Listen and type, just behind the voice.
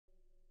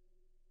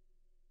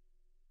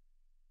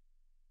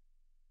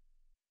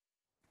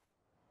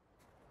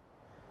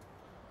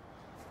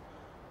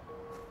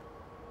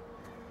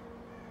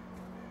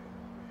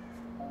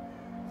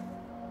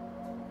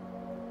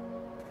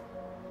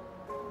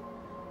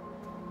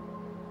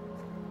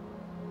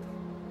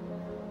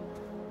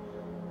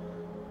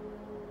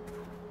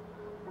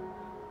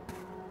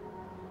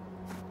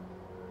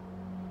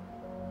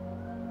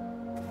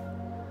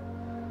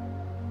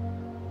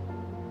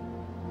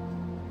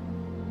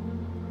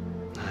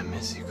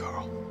miss you,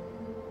 Carl.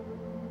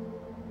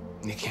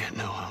 You can't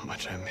know how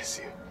much I miss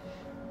you.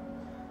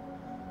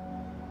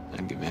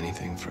 I'd give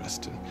anything for us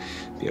to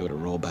be able to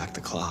roll back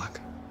the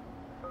clock.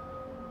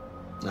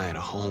 I had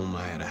a home,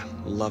 I had a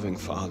loving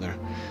father.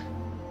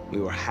 We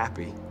were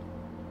happy.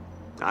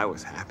 I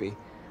was happy.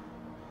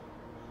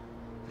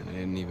 And I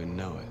didn't even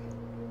know it.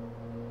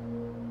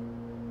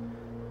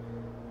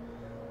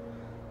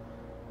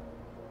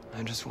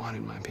 I just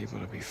wanted my people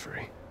to be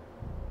free.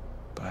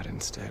 But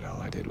instead,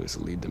 all I did was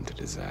lead them to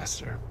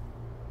disaster.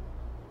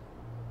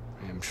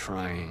 I am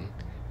trying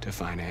to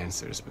find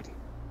answers, but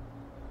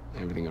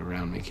everything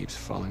around me keeps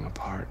falling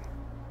apart.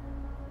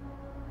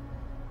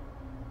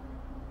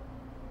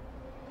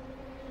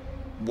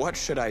 What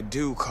should I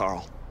do,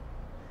 Carl?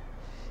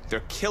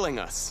 They're killing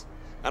us.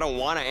 I don't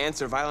want to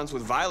answer violence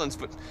with violence,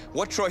 but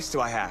what choice do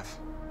I have?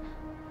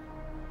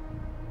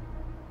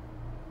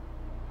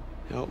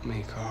 Help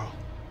me, Carl.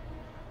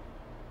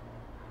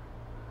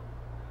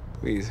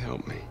 Please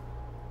help me.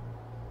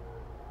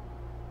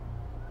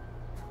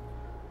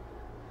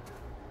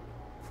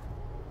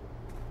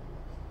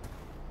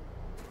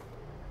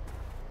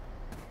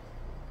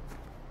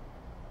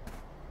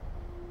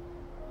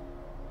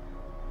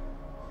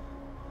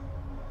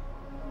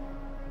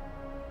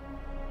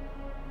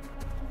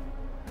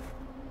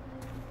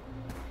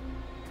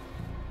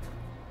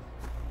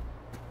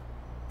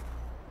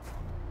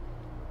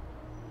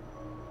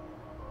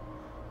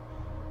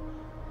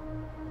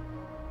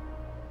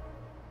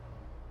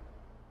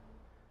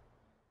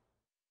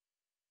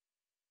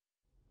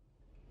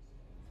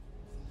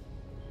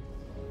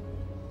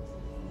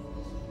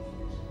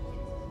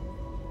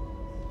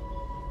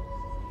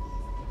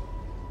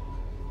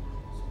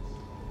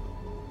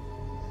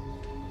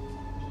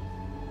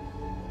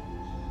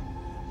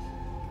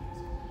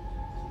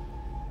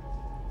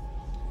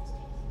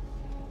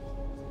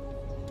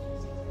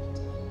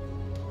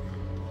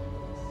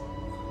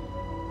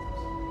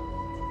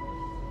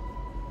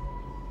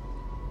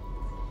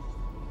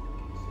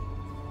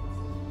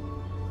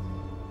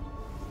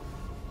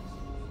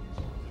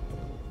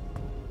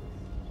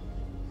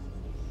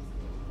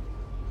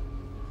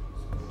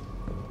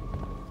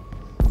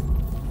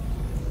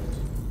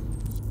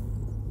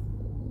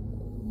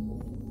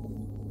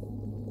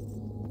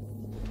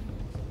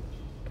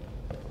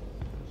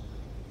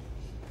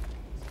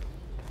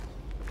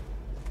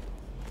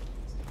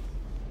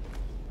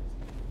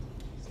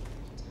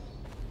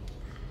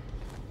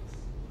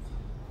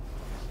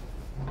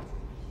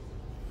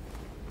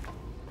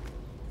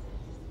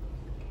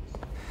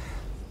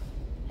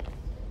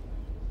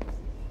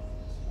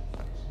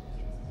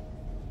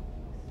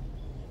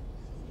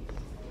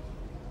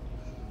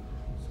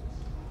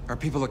 Our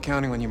people are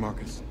counting on you,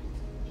 Marcus.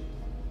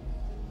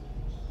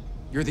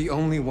 You're the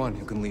only one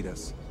who can lead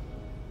us.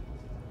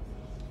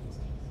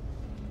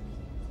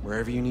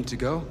 Wherever you need to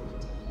go,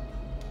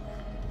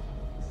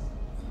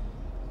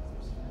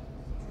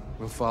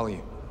 we'll follow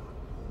you.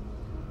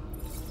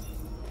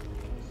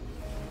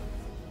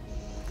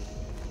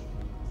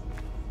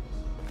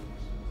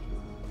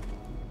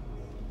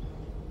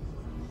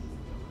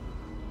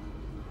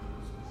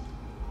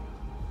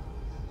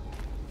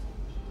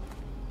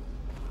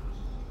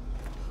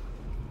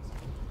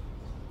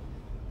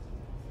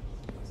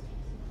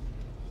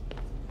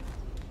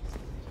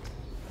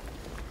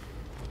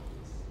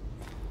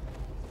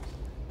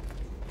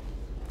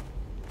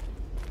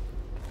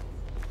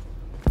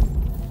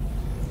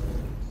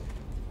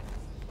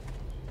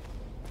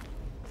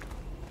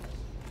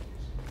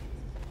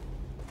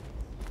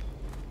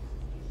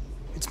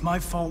 It's my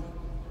fault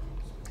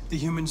the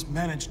humans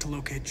managed to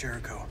locate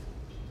Jericho.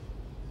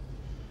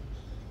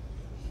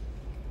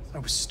 I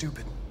was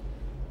stupid.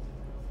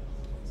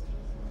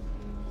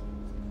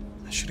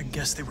 I should have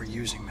guessed they were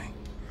using me.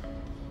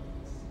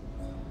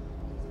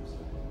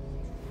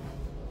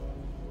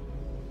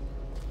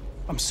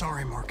 I'm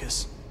sorry,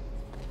 Marcus.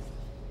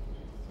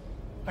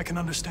 I can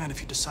understand if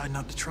you decide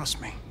not to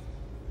trust me.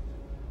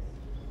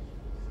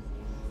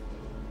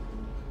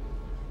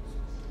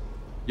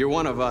 You're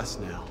one of us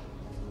now.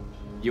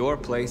 Your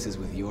place is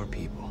with your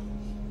people.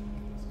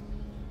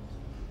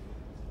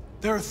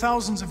 There are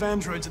thousands of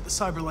androids at the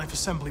CyberLife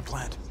assembly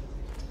plant.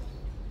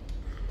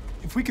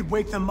 If we could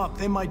wake them up,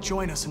 they might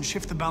join us and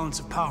shift the balance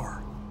of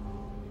power.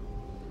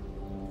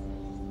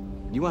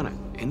 You want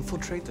to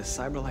infiltrate the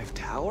CyberLife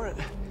tower?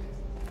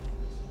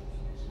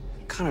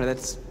 Connor,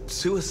 that's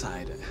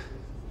suicide.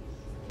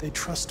 They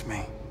trust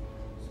me.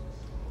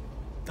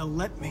 They'll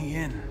let me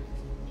in.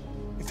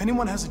 If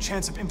anyone has a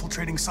chance of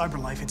infiltrating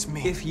CyberLife, it's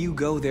me. If you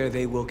go there,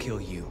 they will kill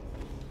you.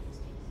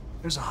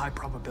 There's a high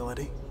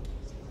probability.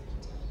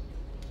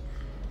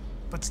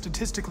 But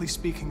statistically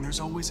speaking,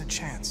 there's always a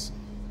chance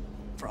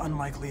for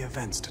unlikely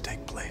events to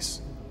take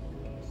place.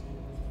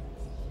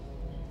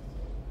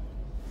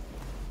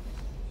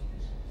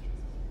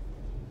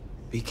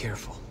 Be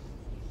careful.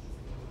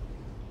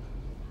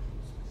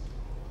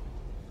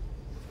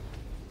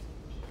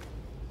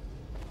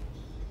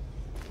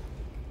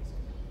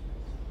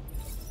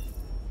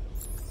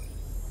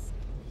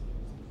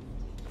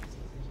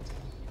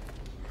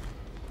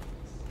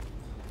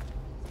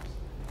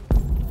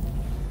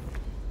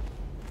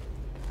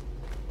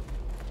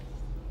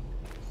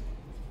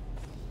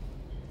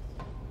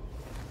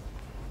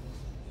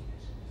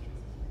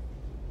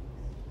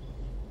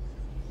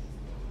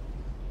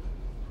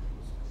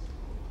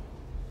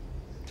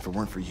 If it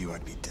weren't for you,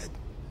 I'd be dead.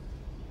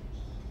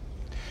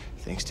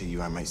 Thanks to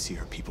you, I might see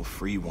our people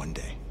free one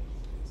day.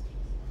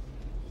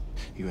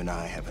 You and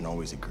I haven't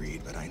always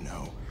agreed, but I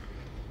know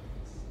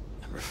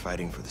that we're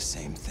fighting for the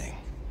same thing.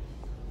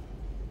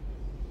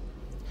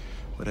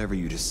 Whatever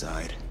you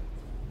decide,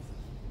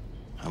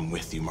 I'm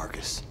with you,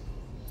 Marcus.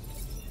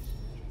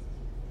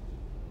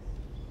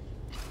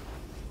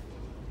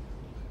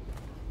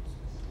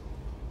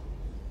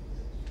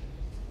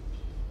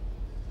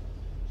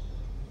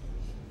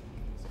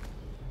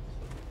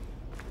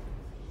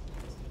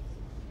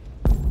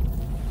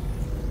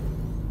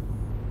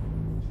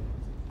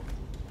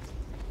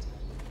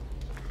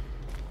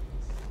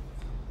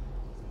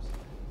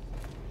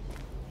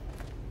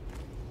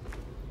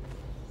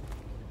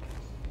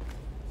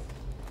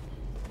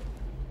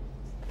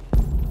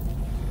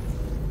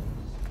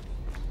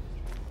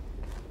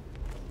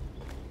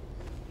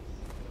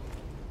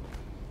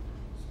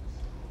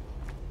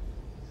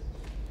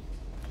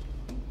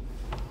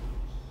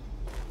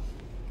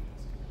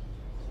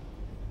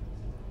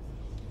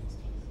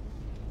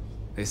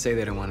 They say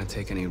they don't want to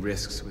take any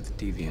risks with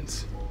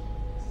deviants.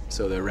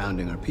 So they're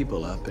rounding our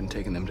people up and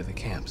taking them to the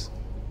camps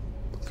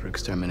for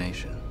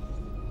extermination.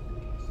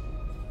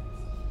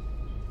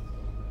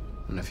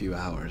 In a few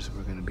hours,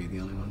 we're gonna be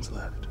the only ones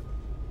left.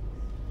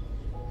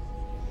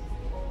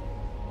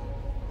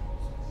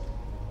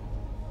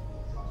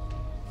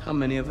 How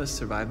many of us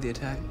survived the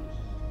attack?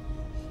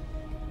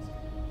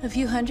 A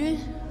few hundred?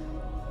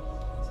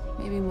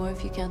 Maybe more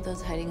if you count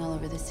those hiding all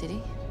over the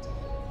city.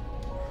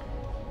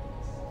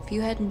 If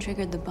you hadn't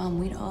triggered the bomb,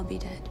 we'd all be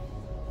dead.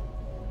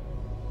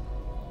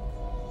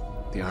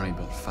 The Army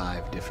built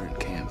 5 different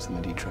camps in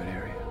the Detroit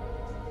area.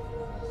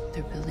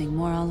 They're building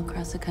more all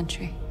across the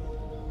country.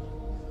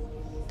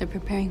 They're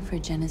preparing for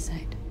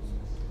genocide.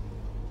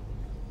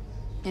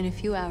 In a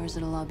few hours,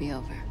 it'll all be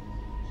over.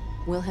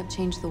 We'll have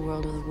changed the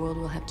world, or the world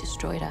will have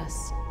destroyed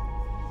us.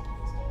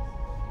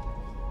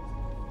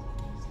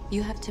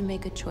 You have to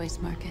make a choice,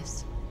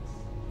 Marcus.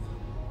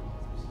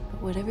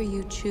 But whatever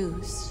you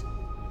choose,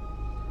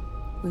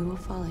 we will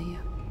follow you.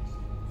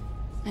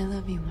 I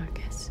love you,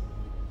 Marcus.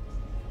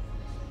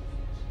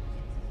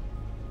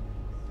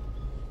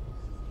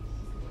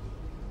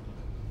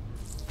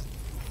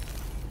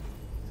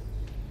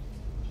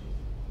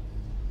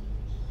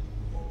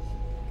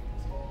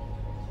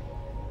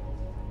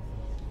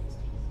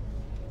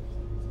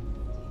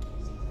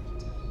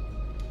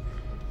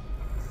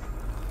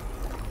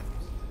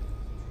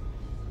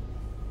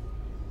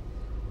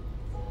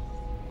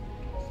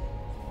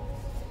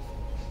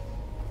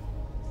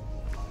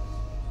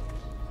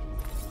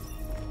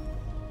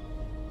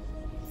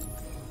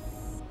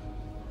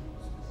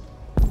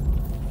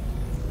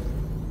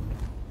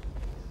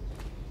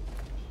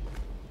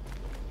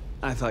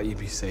 I thought you'd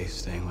be safe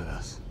staying with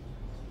us.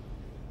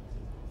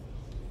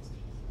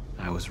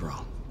 I was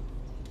wrong.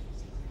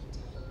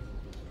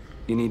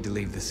 You need to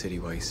leave the city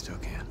while you still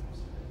can.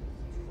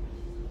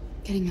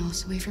 Getting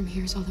Alice away from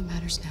here is all that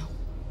matters now.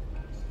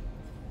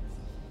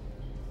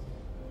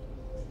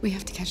 We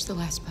have to catch the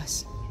last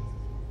bus.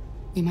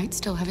 We might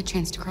still have a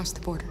chance to cross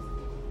the border.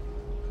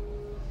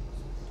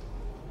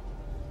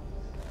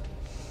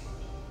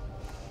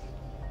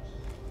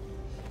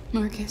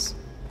 Marcus.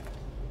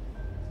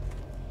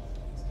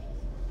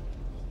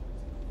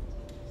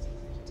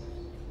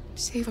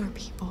 Save our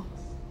people.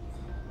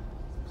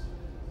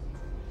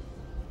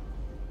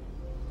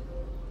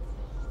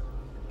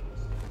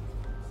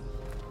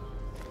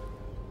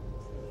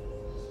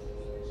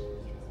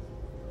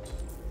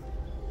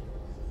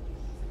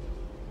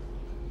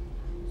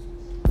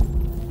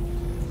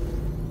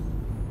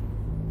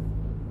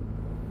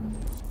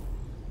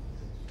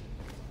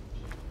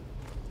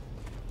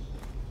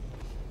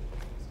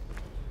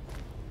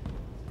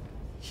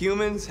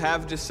 Humans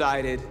have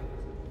decided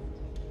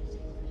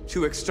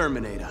to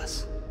exterminate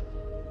us.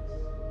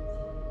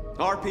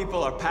 Our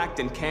people are packed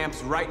in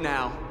camps right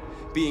now,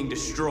 being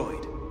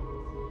destroyed.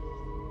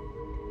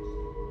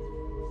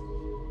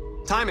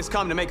 Time has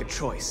come to make a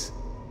choice.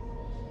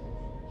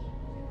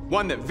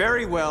 One that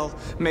very well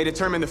may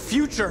determine the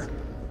future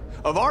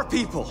of our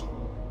people.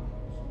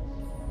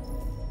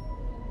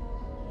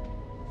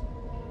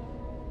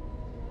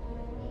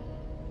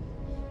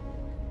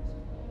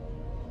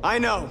 I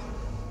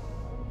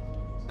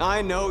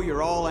know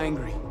you're all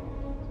angry.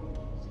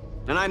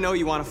 And I know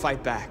you want to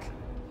fight back.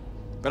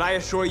 But I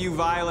assure you,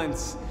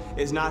 violence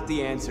is not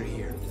the answer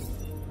here.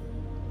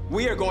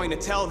 We are going to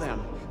tell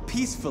them,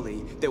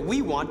 peacefully, that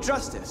we want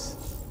justice.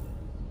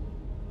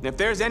 And if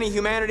there's any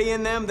humanity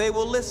in them, they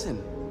will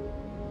listen.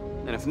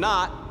 And if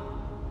not,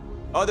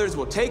 others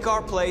will take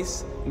our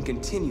place and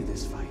continue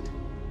this fight.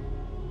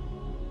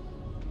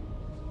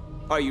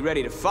 Are you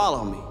ready to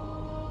follow me?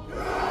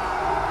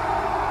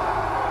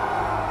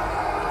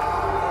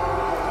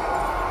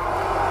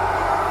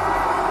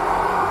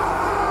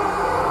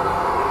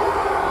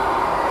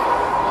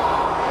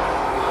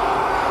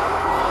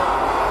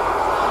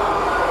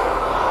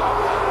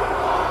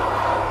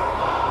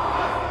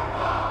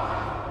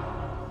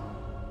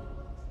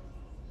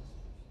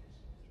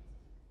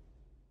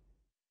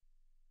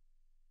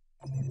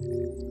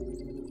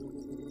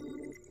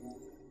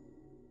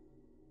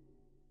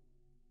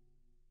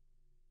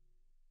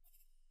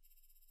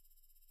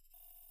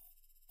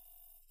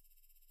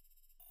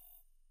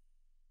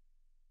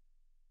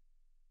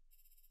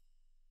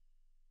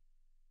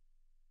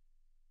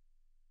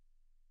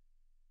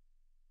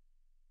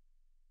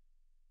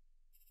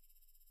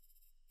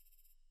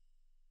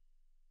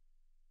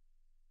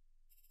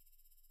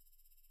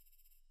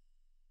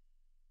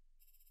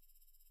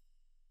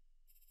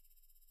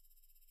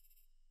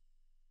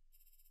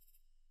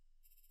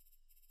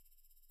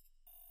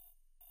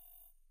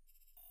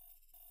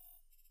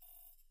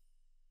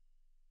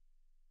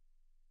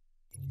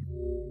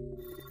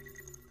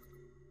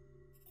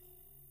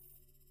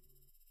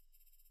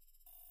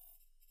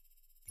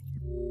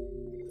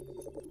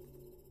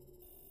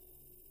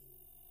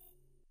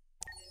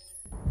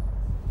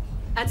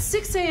 At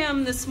 6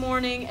 a.m. this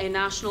morning, a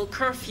national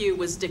curfew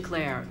was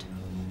declared.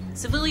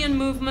 Civilian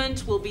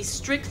movement will be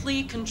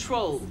strictly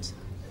controlled.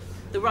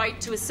 The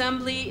right to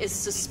assembly is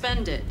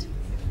suspended.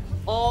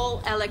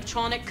 All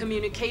electronic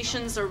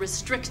communications are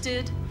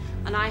restricted,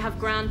 and I have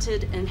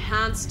granted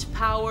enhanced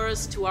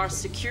powers to our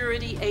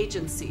security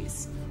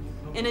agencies.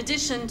 In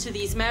addition to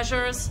these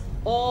measures,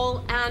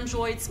 all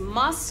androids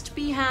must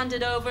be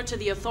handed over to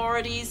the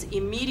authorities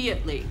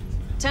immediately.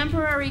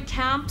 Temporary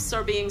camps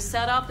are being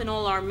set up in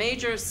all our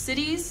major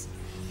cities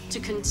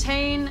to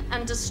contain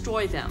and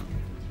destroy them.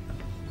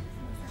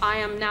 I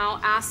am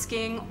now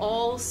asking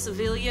all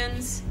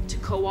civilians to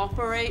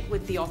cooperate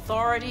with the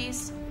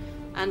authorities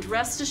and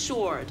rest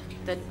assured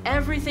that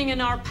everything in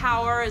our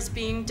power is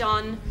being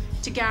done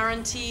to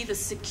guarantee the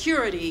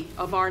security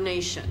of our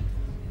nation.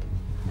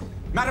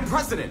 Madam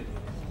President!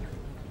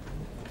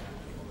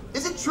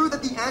 Is it true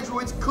that the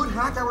androids could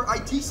hack our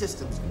IT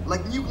systems,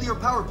 like nuclear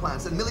power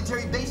plants and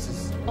military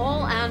bases?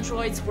 All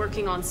androids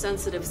working on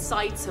sensitive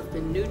sites have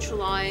been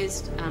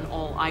neutralized, and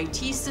all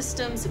IT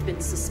systems have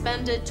been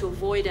suspended to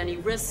avoid any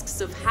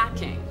risks of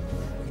hacking.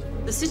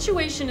 The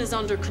situation is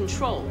under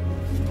control.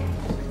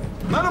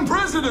 Madam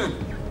President!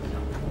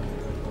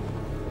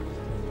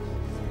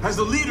 Has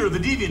the leader of the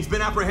Deviants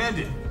been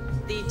apprehended?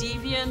 The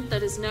deviant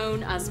that is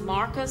known as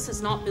Marcus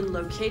has not been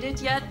located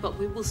yet, but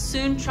we will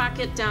soon track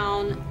it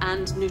down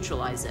and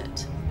neutralize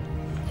it.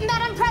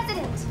 Madam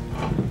President!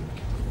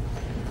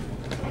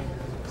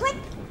 Click!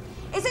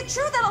 Is it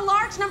true that a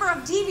large number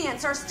of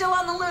deviants are still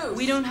on the loose?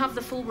 We don't have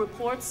the full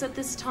reports at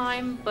this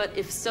time, but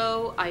if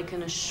so, I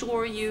can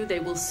assure you they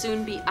will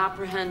soon be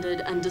apprehended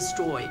and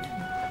destroyed.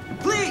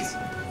 Please!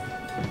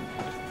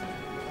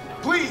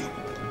 Please!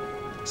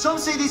 Some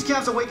say these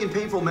camps awaken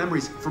painful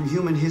memories from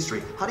human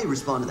history. How do you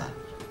respond to that?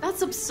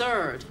 That's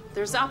absurd.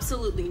 There's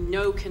absolutely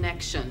no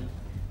connection.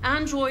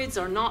 Androids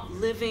are not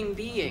living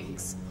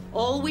beings.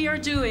 All we are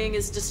doing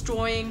is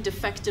destroying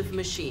defective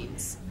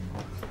machines.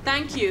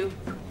 Thank you.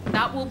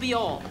 That will be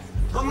all.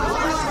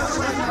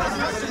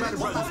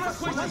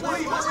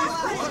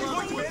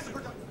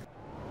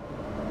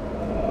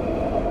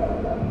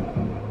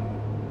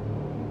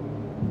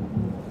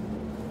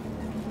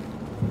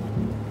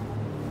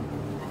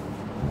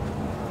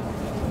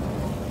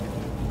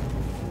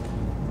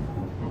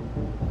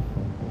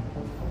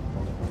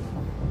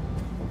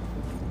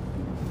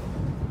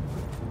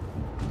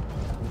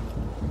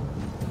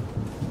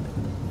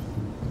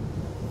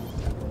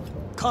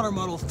 Connor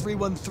Model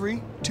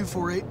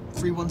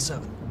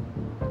 313-248-317.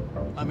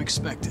 I'm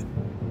expected.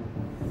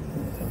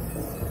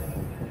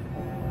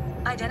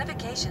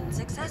 Identification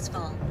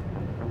successful.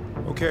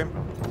 Okay.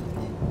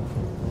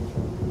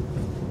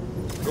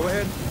 Go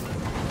ahead.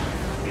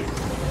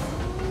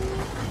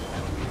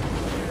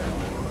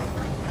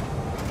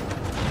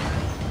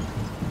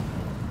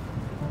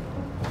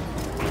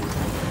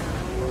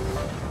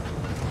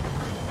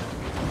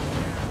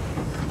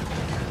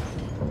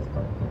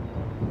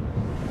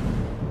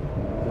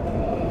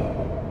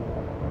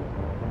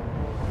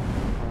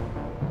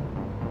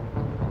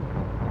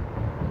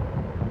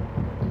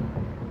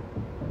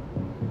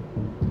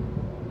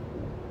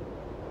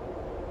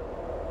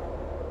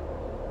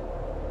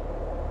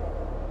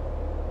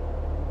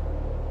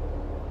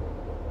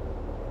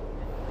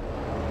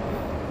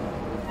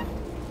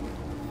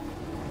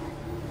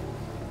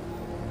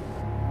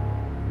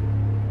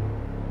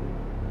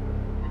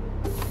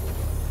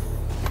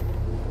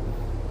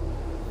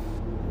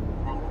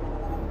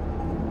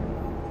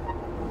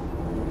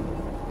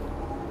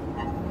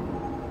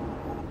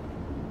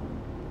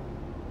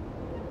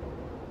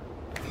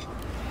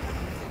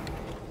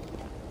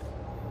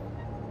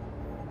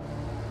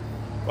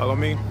 Follow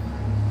me.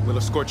 We'll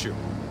escort you.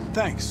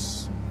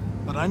 Thanks,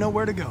 but I know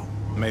where to go.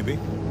 Maybe.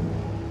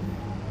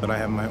 But I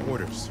have my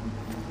orders.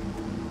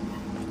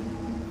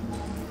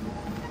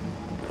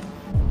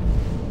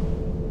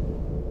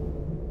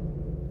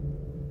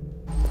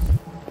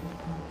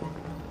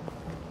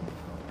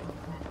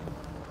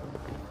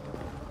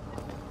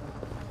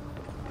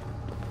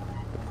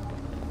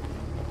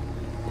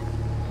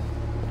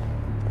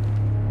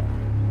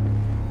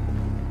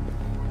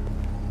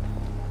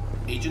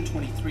 Agent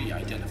 23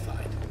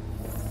 identified.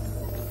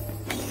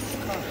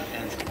 Connor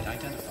android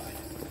identified.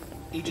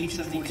 Agent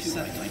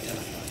 77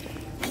 identified.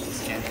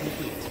 Scan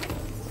complete.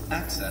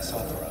 Access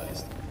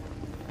authorized.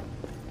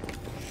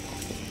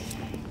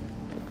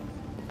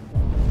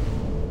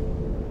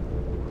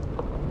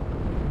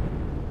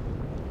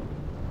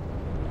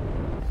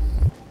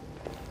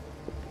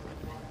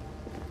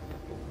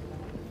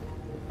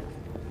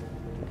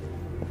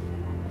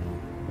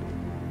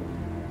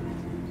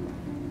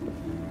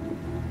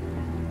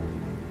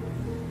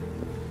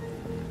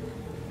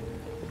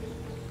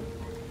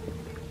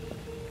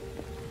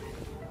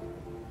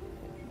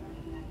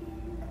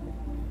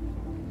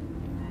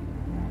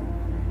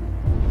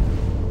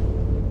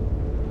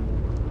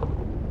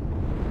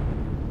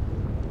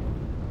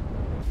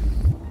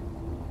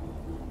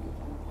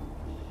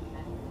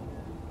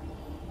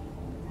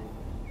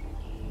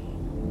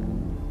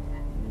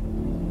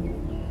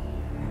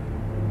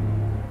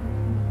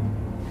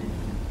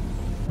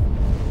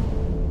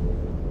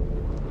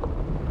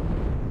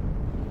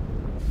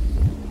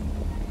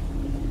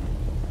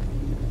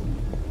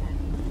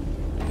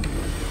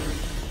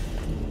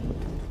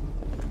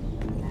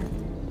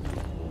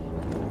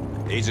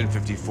 Agent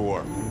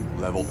 54,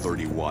 level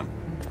 31.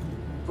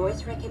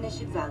 Voice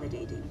recognition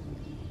validated.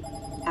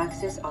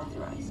 Access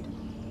authorized.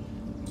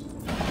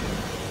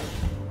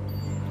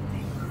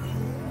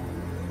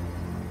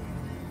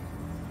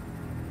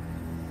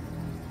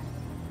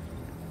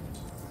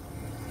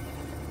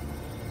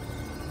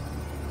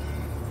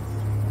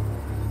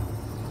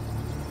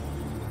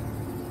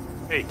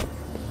 Hey,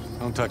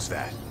 don't touch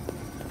that.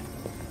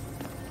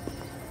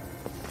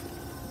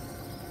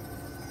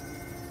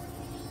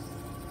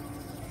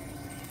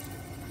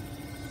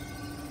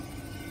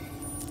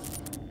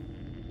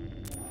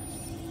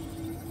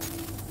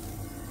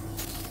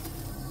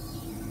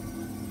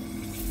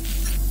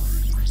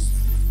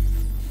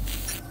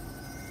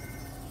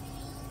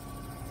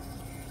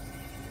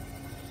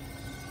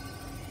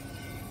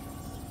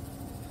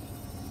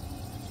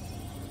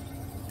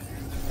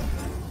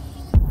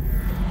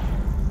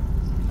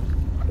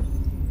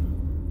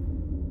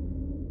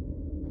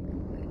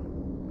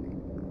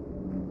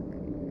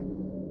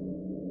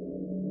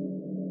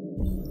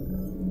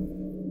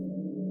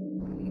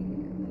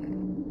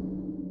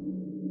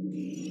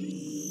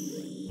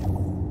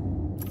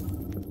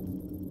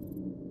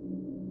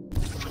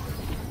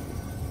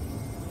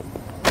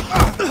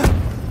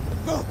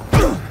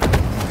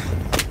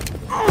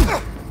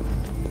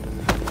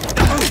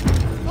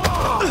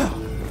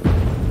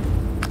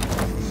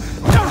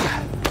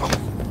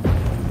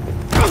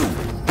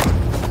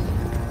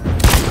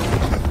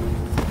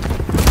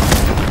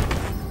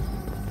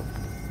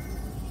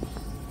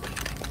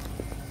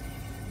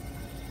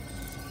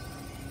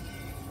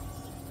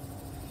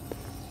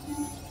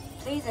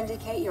 Please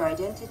indicate your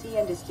identity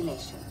and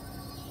destination.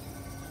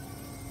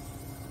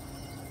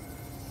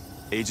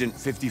 Agent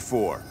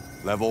 54,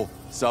 level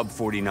sub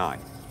 49.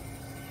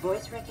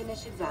 Voice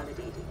recognition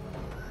validated.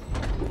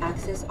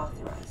 Access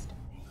authorized.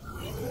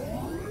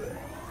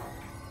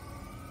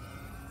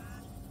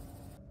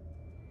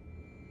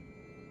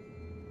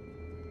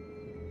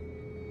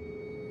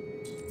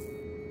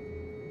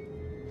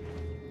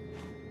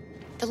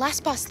 The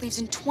last bus leaves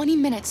in 20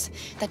 minutes.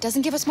 That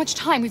doesn't give us much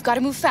time. We've got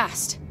to move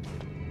fast.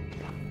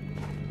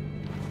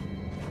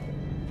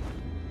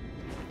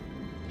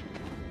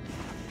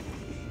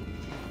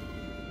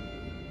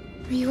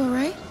 Are you all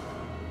right?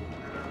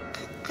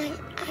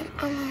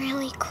 I'm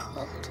really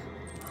cold.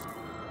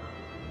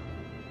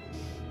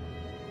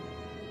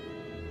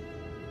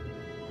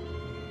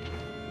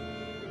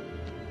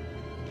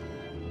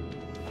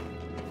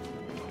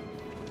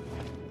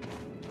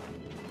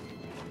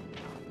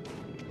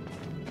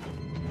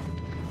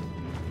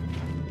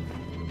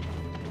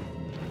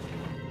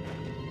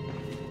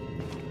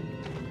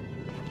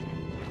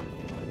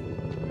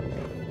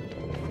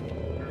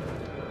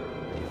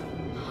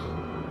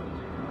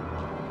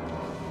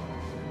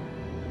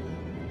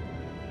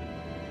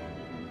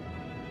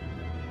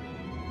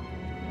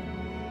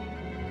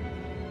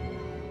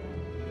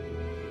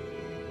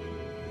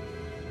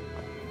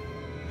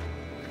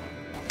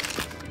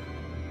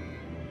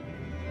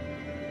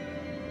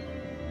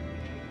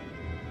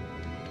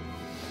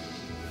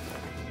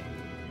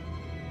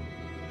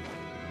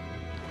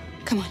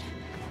 Come on.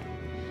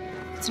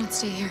 Let's not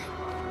stay here.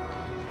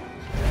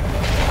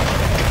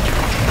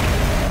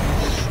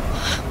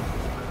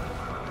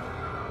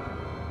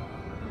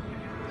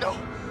 No!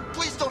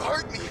 Please don't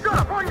hurt me! Shut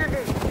up! On your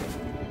knees!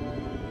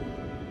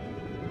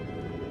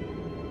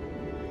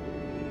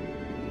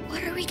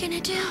 What are we gonna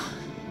do?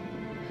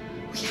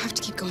 We have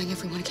to keep going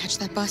if we want to catch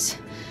that bus.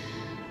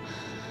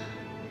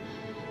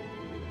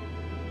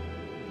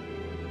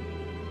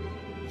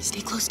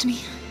 Stay close to me.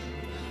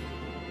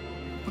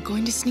 We're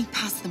going to sneak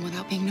past them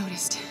without being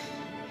noticed.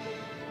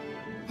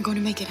 We're going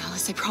to make it,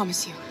 Alice, I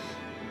promise you.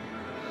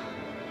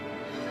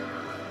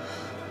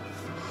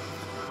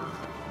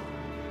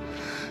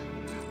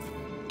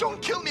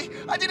 Don't kill me!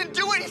 I didn't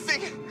do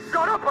anything!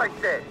 Shut up, I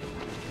said!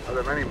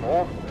 Are there any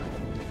more?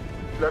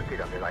 Look at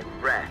them, they're like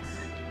rats.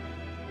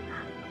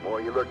 The more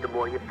you look, the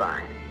more you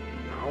find.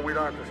 Oh, we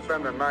don't have to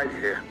spend the night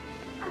here.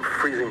 I'm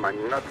freezing my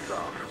nuts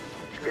off.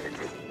 It's gonna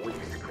take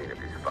weeks to clean up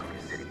this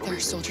fucking city. There are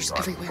soldiers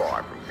everywhere.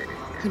 Far from finished.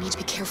 We need to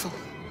be careful.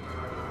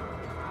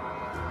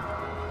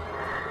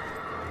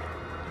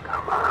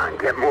 Come on,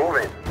 get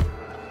moving.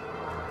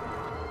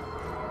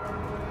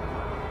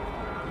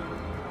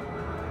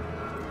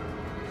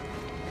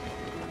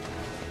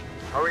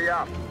 Hurry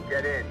up,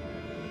 get in.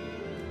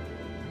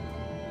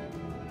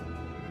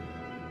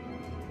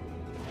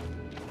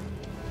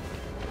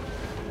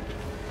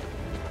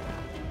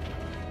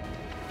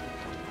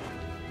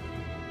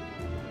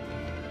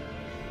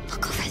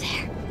 Look over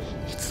there.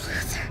 It's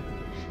Luther.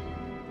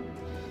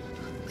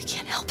 We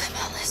can't help him,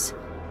 Alice.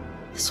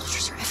 The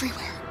soldiers are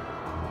everywhere.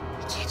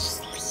 We can't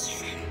just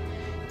leave him.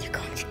 They're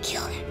going to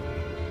kill him.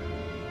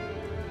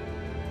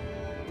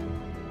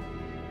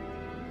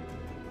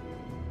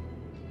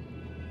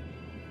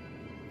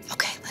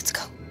 Okay, let's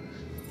go.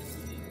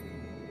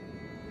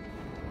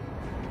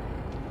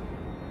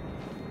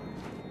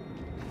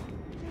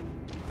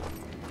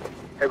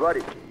 Hey,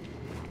 buddy.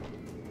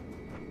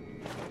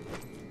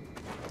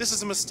 This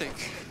is a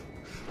mistake.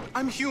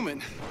 I'm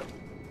human.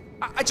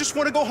 I just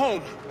want to go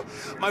home.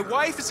 My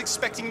wife is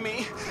expecting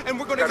me, and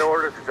we're gonna... Got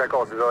orders to check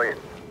all civilians.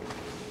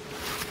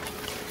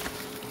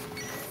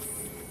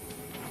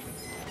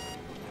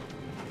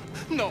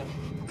 No.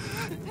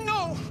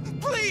 No!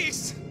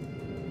 Please!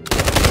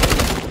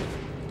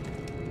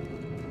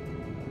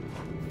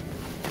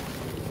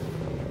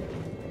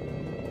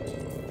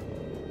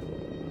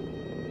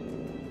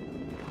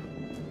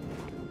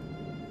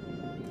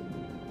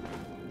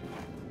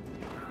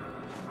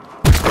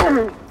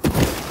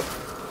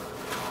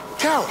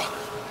 Kara!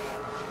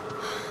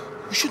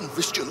 You shouldn't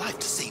risk your life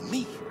to save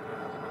me.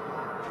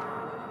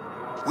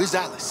 Where's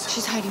Alice?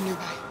 She's hiding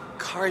nearby.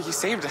 Kara, you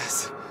saved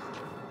us.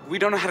 We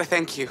don't know how to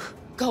thank you.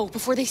 Go,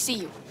 before they see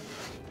you.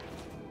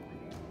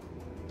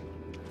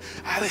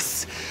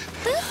 Alice!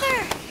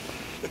 Luther!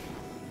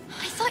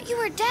 I thought you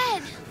were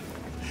dead.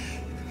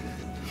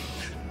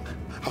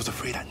 I was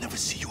afraid I'd never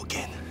see you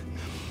again.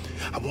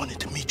 I wanted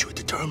to meet you at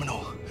the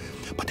terminal,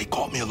 but they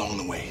caught me along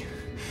the way.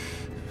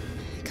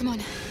 Come on.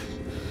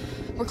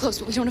 We're close,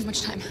 but we don't have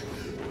much time.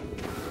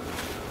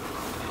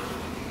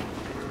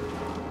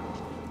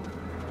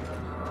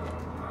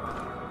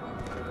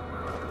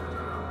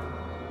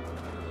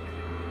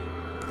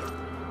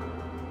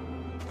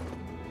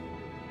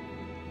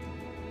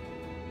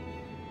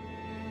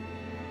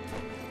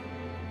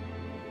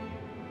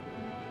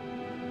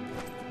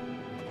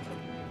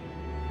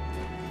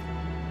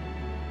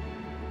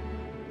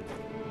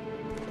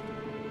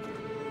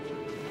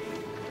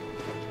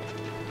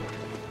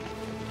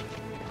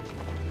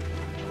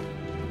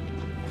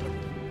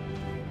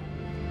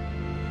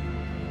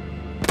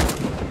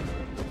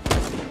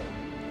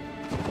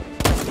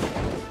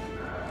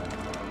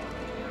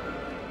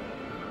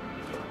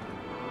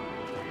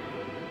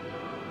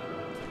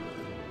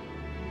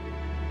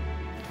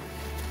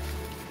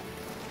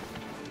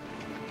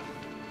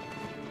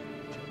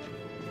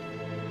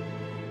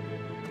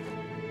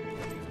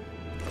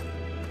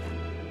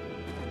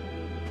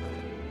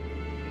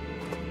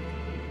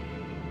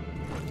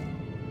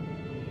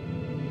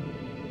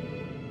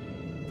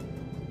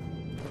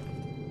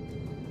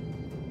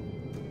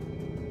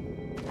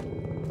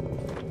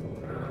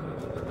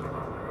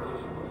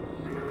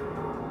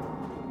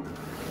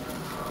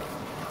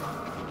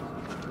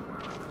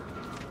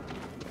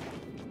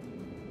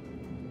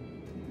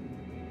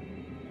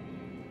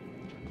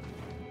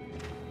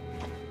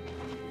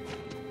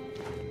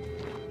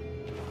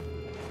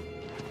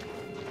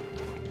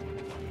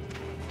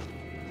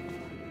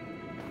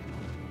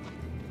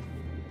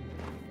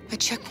 A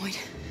checkpoint.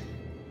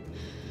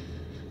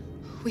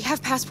 We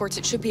have passports,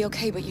 it should be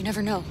okay, but you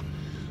never know.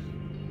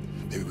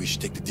 Maybe we should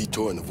take the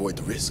detour and avoid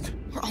the risk.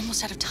 We're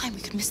almost out of time,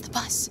 we could miss the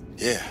bus.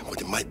 Yeah, but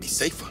it might be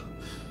safer.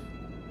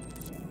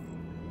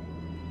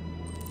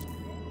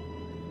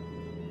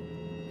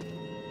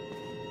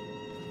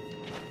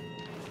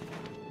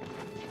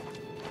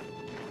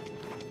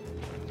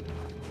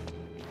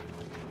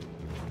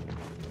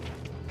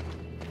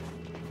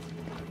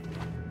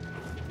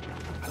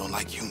 I don't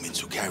like humans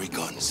who carry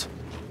guns.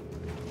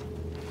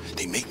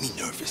 They make me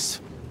nervous.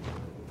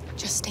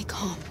 Just stay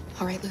calm,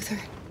 all right, Luther?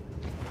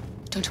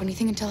 Don't do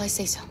anything until I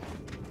say so.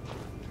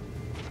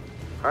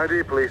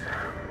 ID, please.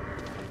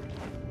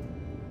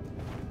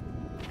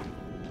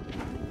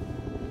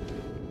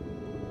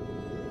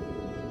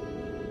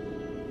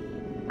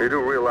 You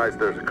do realize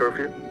there's a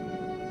curfew?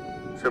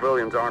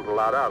 Civilians aren't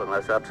allowed out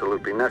unless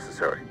absolutely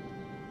necessary.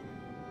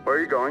 Where are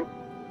you going?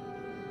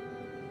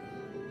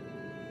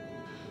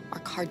 Our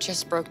car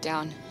just broke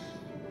down.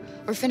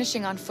 We're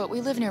finishing on foot. We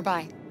live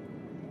nearby.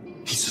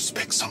 He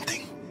suspects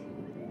something.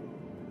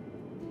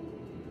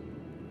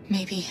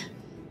 Maybe.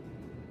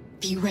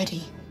 Be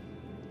ready.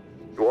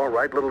 You all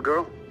right, little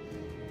girl?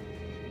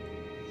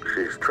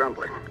 She's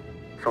trembling.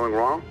 Something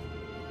wrong?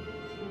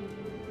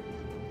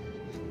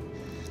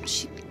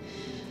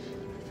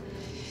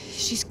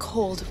 She's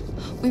cold.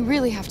 We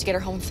really have to get her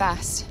home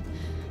fast.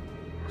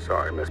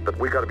 Sorry, miss, but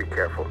we gotta be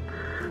careful.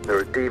 There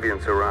are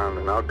deviants around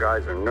and our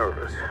guys are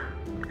nervous.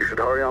 You should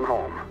hurry on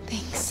home.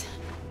 Thanks.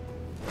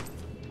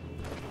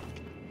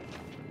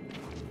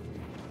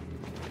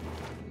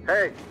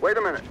 Hey, wait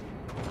a minute.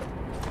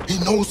 He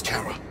knows,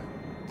 Kara.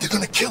 They're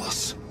gonna kill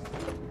us.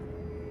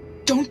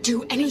 Don't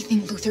do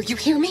anything, Luther. You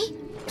hear me?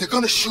 They're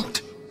gonna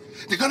shoot.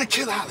 They're gonna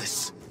kill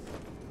Alice.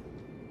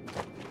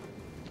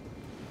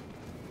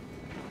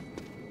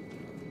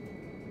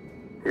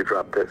 You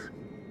drop this.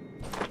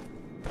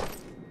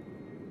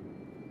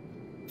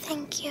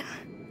 Thank you.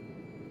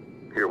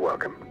 You're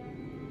welcome.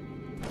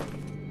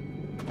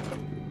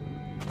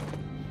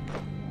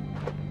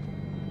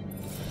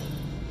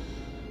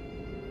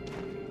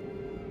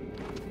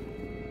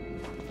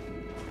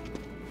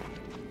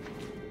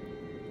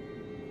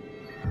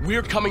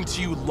 We're coming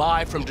to you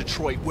live from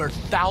Detroit, where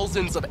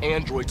thousands of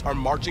androids are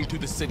marching through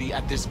the city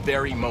at this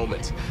very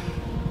moment.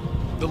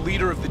 The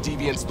leader of the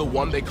Deviants, the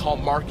one they call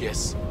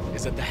Marcus,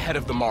 is at the head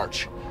of the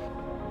march.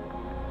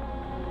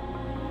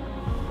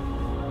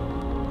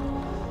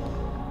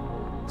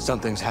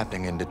 Something's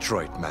happening in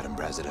Detroit, Madam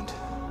President.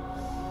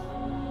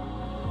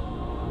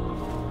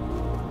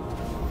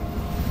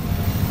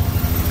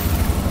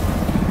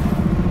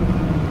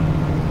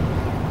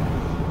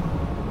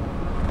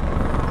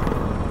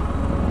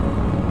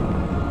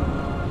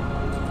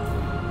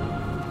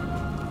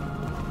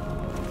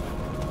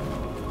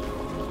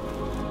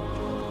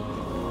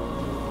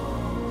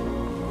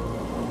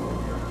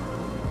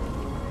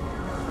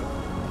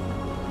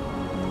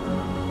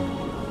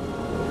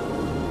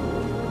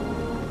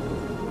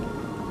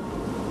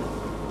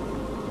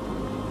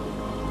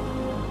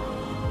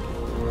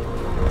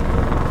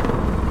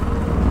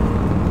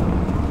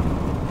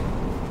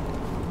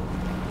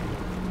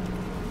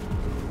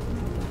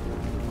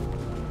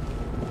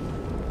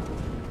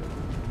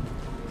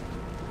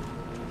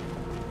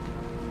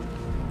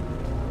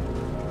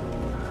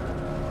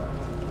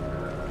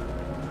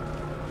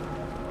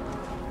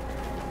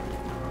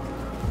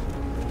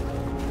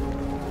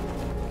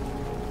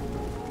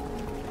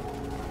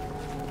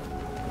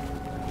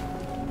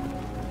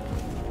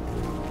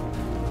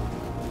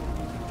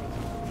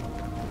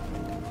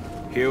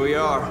 Here we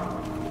are,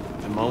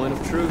 the moment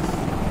of truth.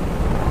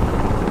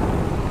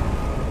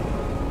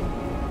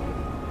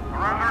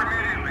 Surrender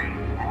immediately,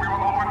 or we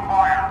will open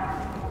fire.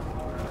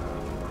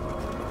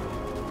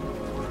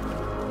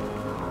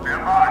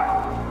 Stand by.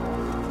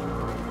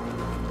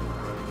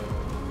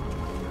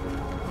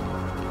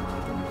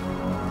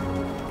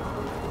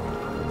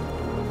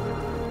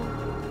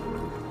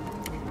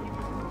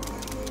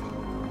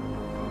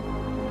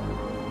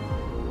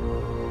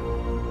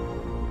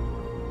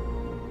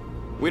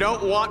 We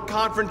don't want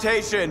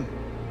confrontation.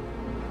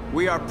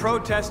 We are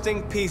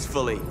protesting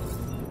peacefully.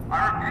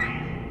 I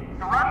repeat,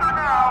 surrender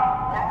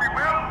now, or we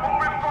will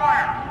open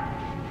fire.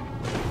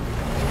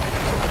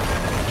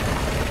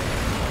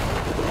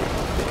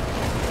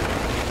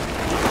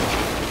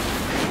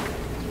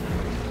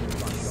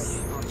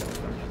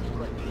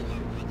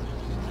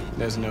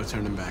 There's no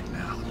turning back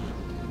now.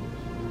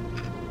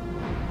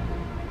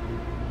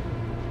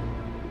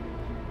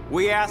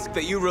 We ask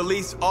that you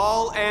release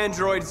all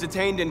androids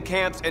detained in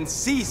camps and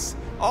cease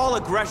all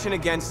aggression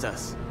against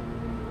us.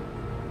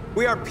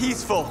 We are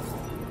peaceful.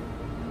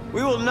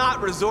 We will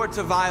not resort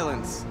to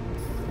violence.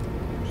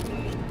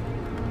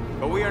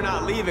 But we are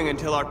not leaving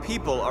until our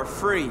people are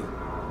free.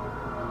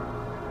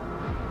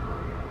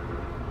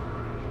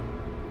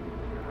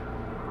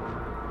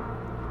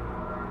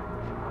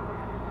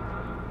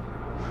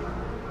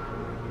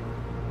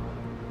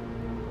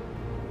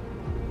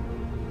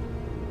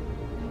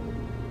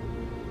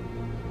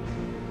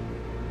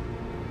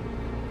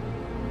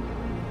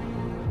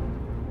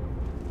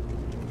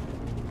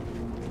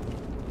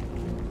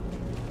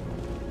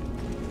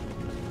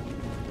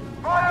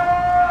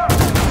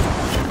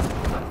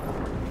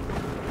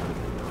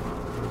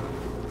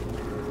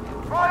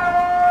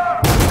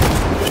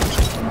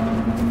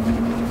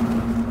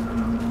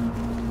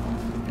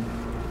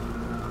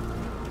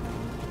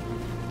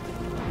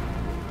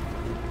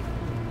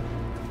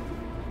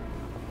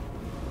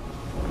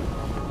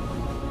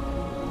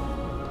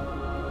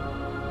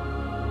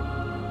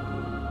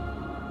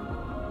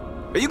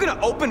 Are you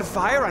gonna open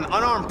fire on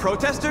unarmed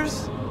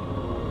protesters?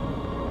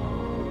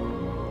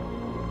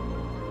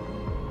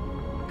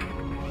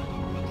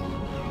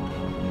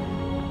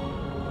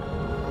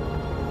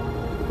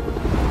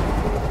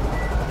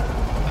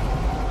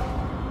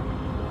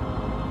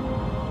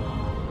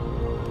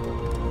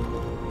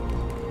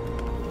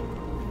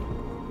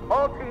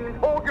 All teams,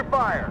 hold your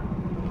fire.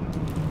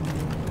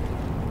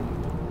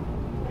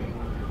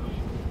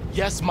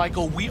 Yes,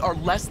 Michael, we are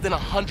less than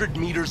 100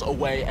 meters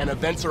away and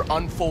events are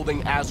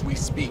unfolding as we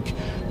speak.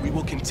 We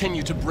will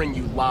continue to bring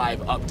you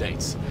live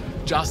updates.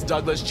 Joss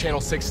Douglas,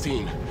 Channel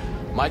 16.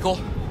 Michael,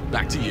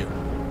 back to you.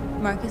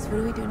 Marcus, what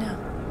do we do now?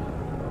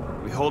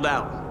 We hold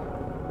out.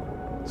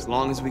 As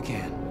long as we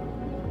can.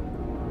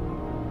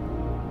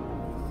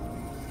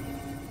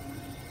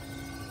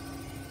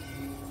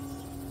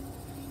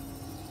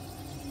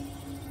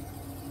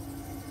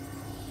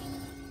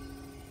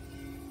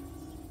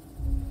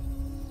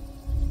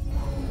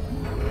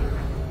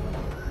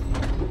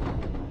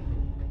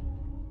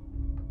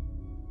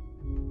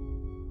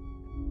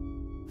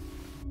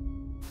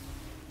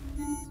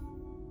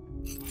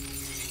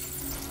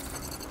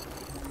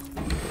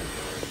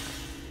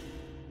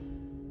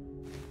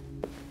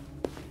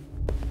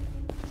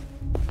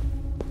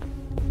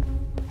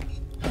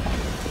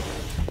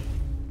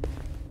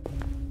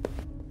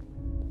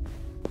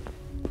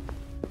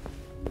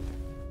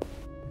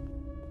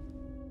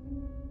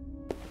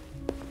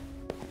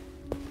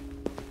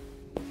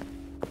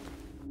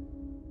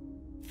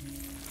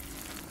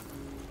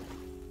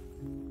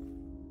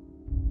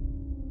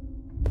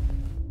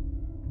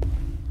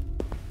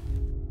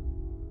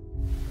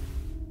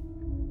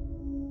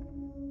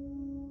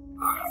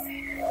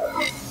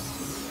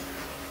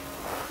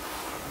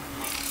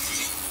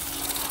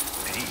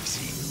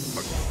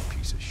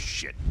 Piece of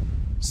shit.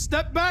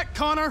 Step back,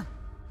 Connor!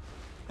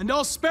 And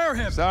I'll spare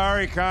him!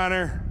 Sorry,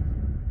 Connor.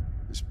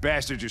 This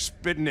bastard's your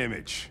spitting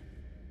image.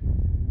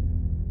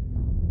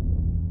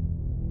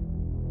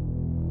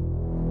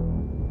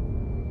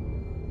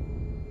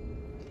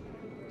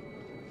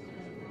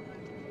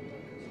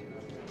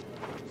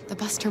 The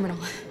bus terminal.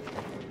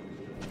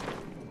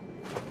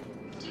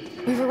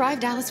 We've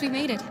arrived, Alice. We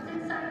made it.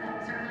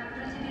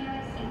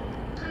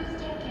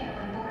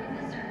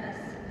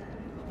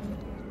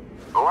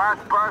 The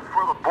last bus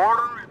for the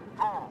border is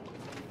full.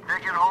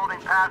 Ticket holding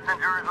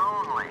passengers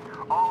only.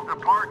 All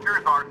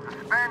departures are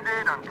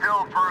suspended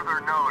until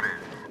further notice.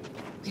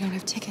 We don't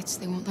have tickets.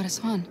 They won't let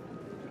us on.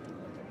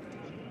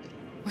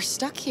 We're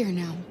stuck here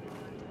now.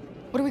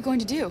 What are we going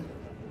to do?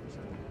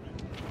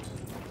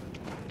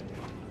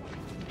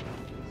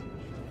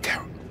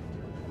 Carol,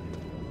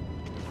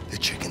 they're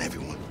checking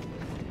everyone.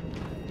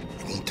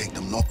 It won't take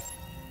them long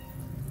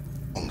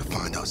to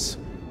find us.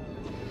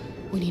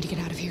 We need to get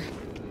out of here.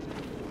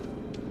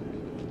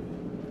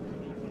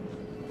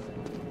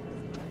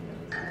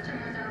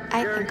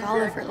 I think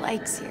Oliver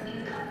likes you.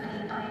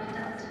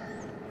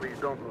 Please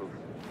don't move.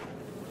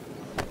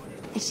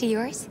 Is she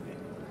yours?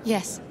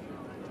 Yes.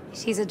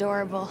 She's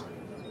adorable.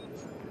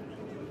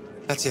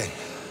 That's it.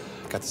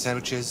 Got the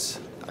sandwiches.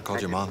 I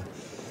called your mom.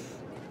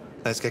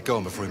 Let's get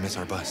going before we miss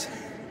our bus.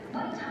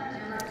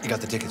 You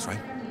got the tickets, right?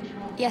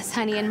 Yes,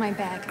 honey, in my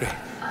bag. Great.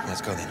 Let's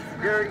go then.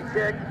 Security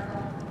check.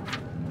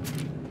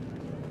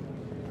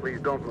 Please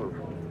don't move.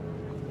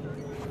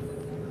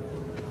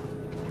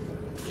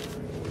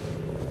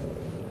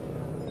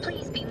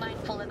 Please be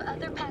mindful of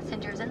other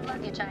passengers and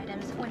luggage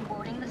items when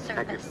boarding the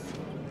service.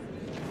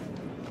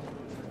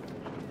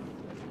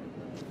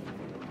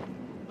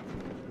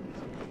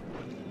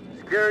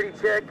 Security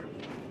check.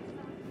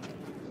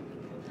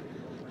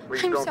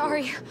 Please I'm don't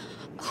sorry. move.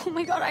 Oh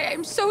my god, I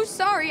am so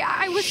sorry.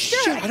 I was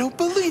sure. Shit, I don't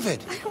believe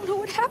it. I don't know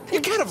what happened.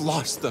 You can't have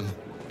lost them.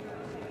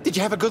 Did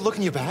you have a good look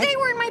in your bag? They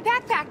were in my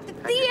backpack.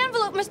 The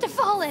envelope must have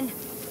fallen.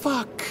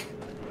 Fuck.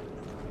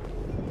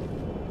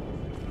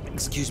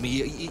 Excuse me,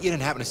 you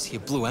didn't happen to see a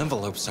blue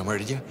envelope somewhere,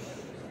 did you?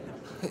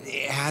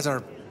 It has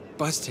our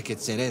bus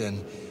tickets in it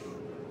and...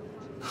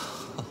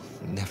 Oh,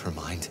 never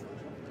mind.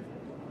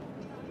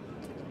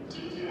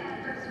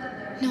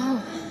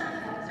 No.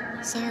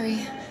 Sorry.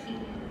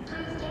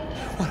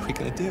 What are we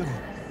gonna do?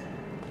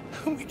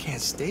 We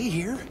can't stay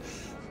here.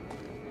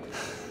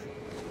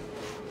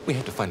 We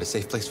have to find a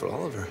safe place for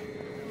Oliver.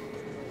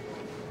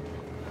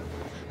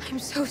 I'm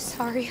so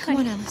sorry, honey.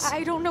 Come on, Alice.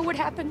 I don't know what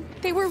happened.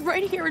 They were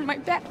right here in my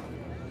bag.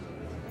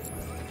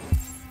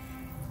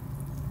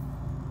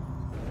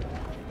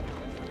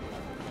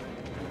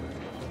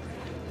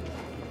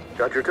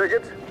 Got your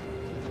tickets?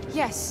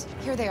 Yes,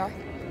 here they are.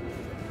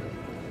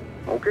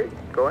 Okay,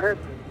 go ahead.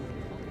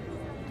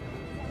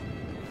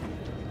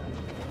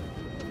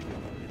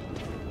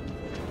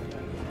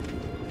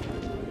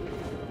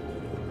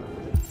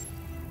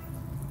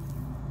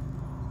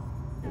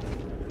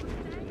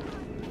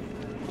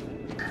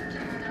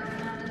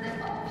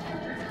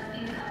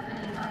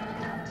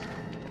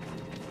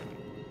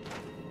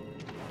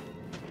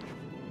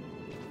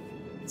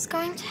 What's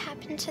going to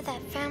happen to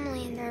that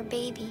family and their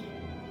baby?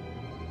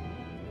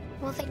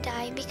 Will they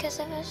die because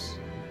of us?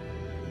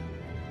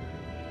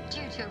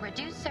 Due to a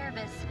reduced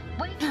service,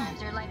 wait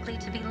times are likely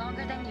to be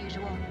longer than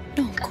usual.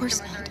 No, of course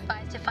Customers are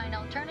advised to find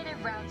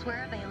alternative routes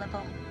where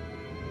available.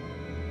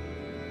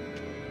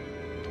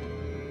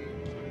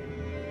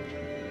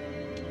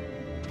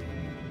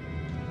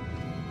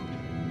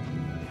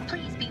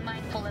 Please be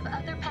mindful of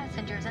other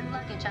passengers and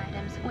luggage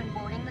items when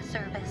boarding the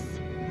service.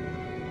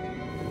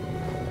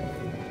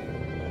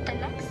 The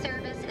next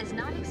service is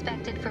not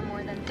expected for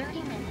more than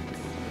 30 minutes.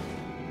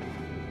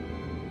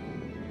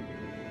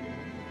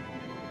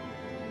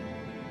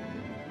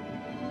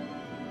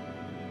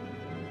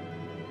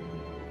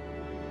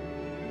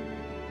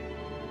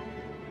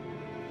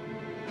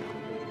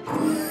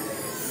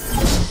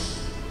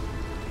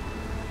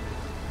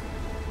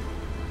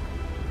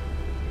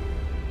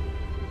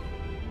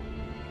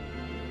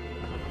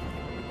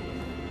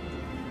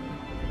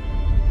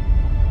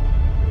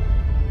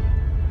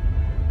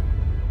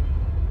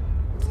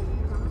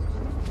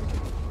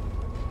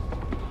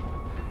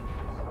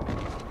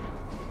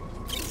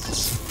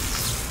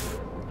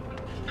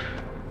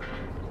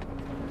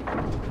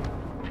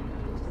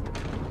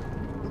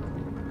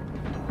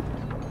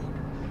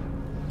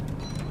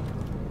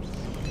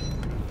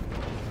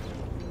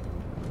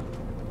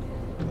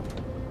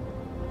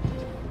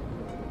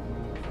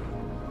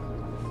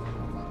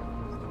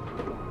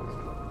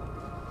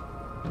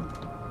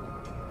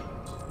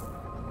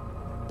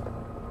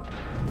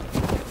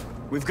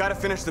 We've got to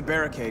finish the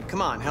barricade.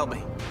 Come on, help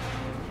me.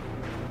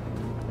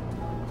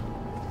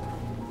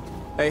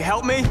 Hey,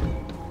 help me!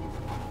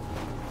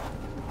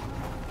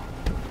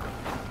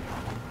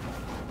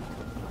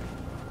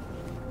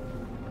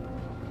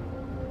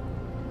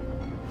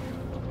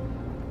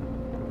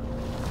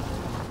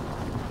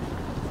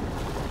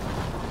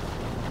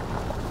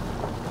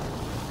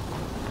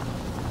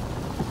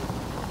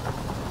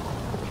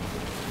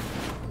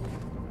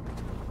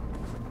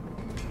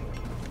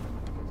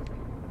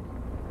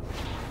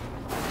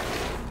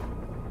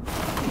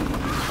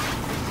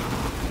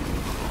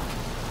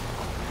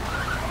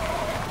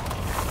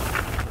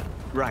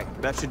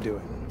 Right, that should do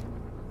it.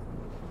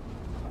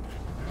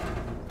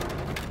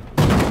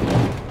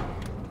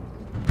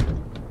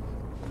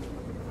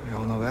 We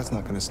all know that's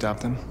not gonna stop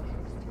them.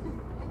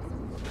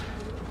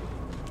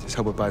 Just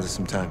hope it buys us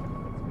some time.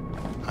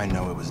 I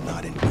know it was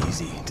not an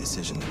easy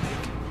decision to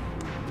make,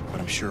 but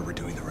I'm sure we're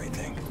doing the right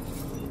thing.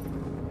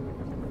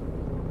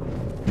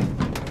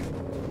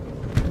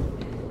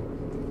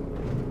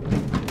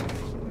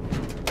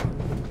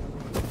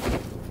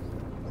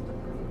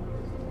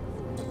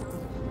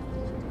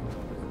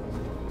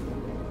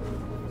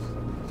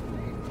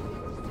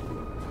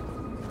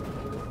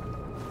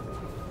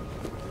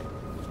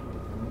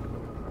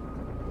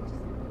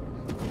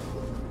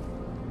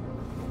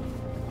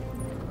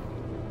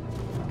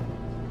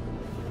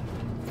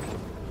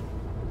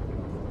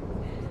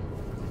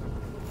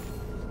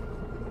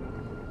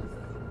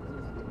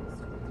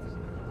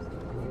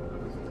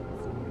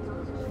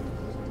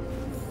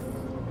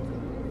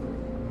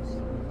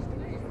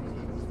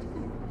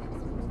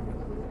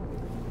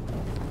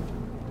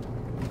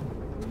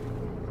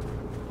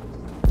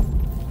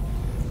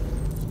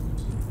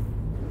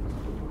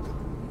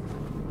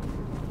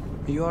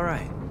 Are you all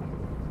right?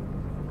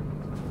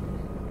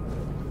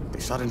 They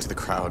shot into the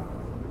crowd.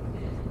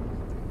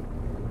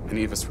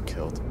 Many of us were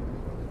killed.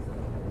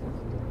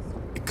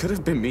 It could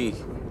have been me.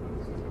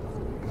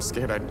 I'm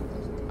scared. I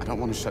don't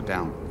want to shut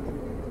down.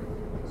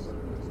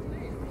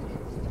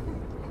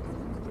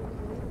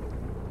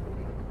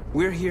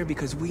 We're here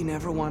because we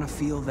never want to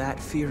feel that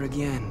fear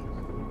again.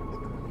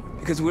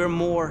 Because we're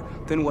more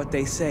than what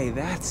they say.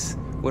 That's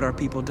what our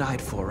people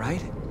died for,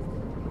 right?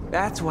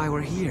 That's why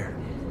we're here.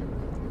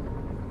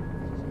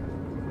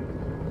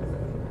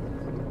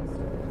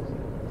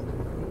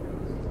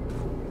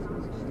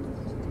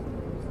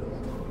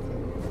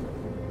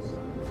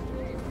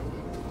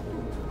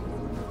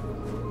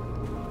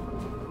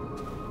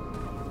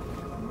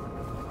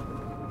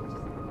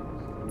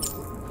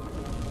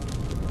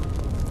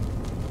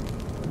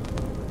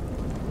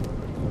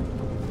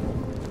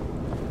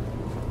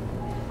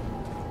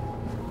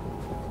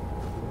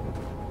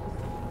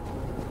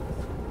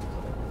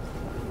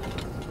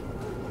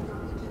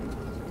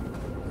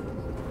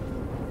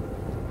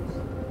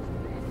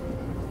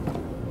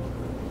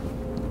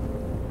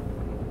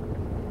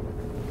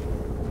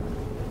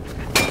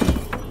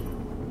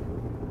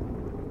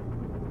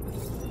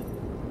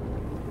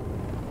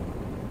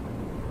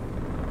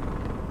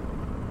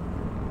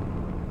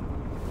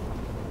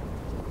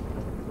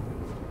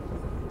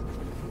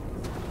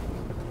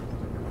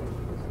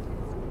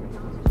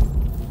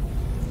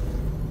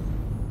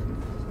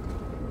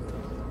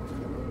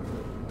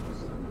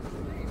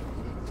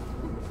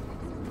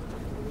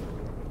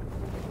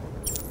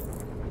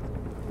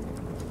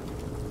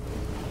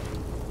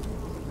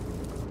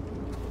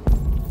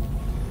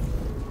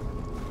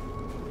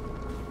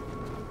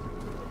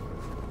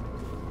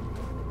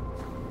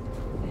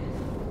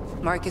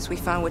 Marcus, we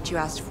found what you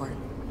asked for.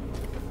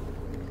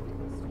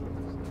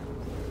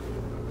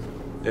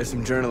 There's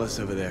some journalists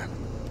over there.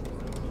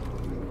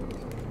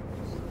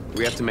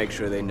 We have to make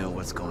sure they know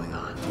what's going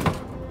on.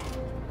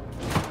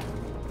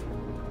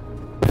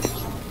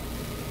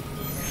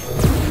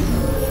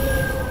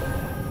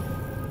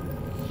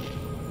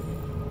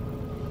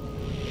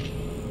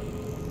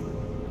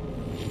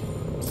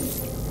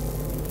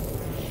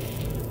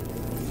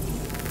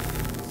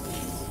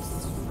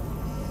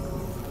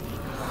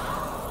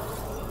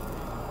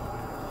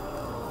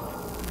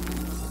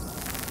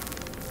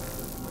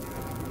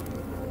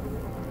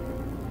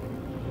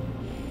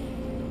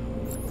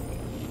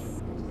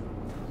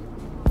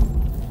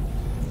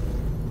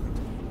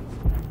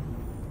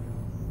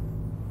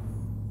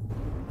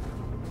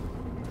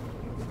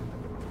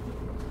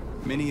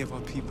 Many of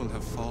our people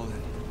have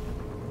fallen.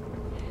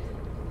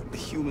 The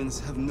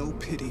humans have no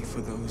pity for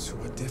those who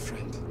are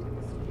different.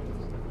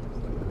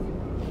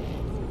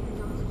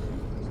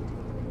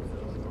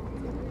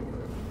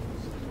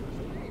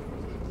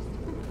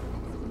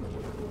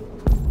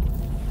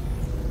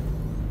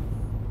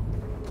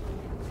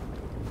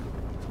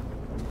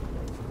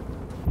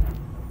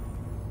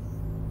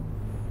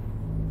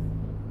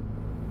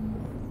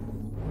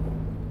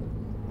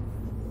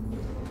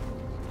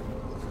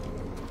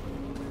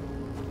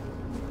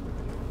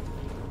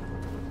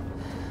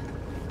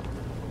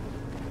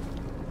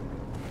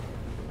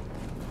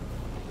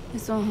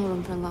 This won't hold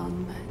him for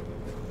long,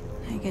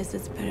 but I guess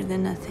it's better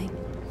than nothing.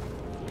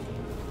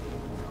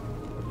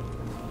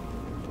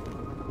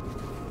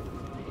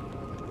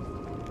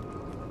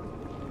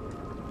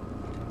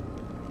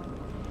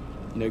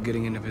 They're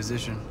getting into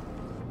position.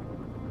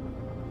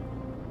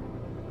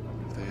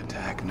 If they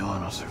attack, no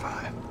one will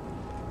survive.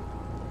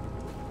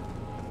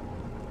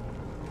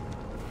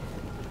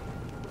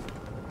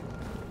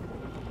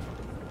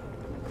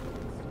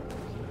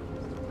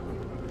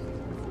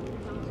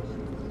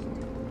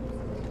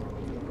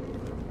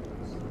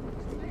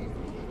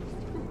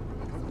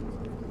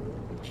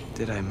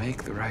 Did I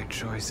make the right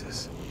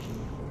choices?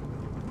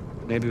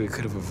 Maybe we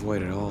could have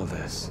avoided all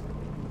this.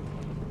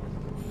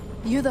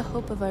 You're the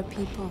hope of our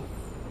people.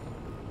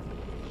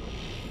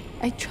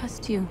 I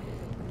trust you.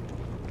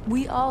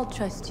 We all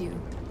trust you.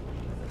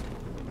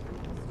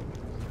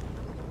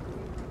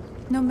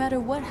 No matter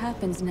what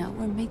happens now,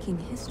 we're making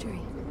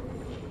history.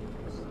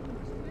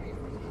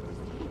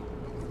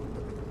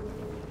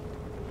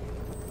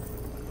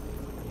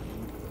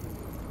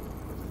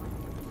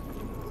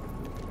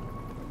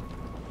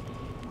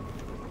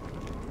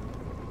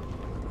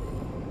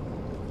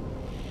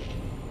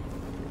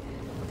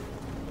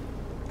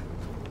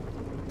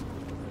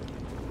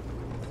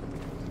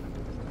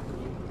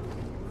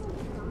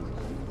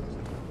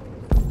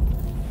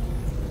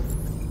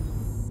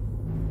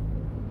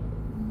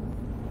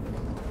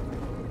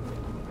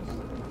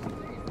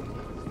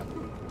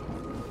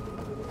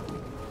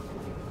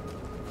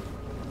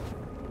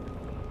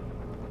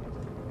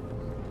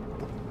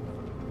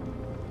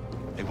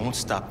 They won't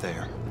stop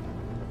there.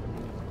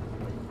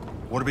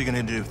 What are we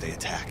gonna do if they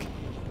attack?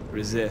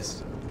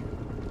 Resist.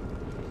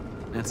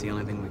 That's the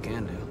only thing we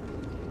can do.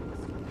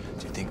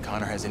 Do you think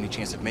Connor has any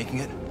chance of making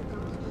it?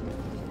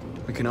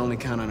 We can only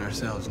count on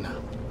ourselves now.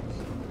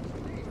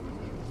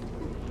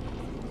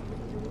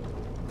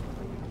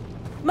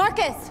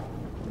 Marcus!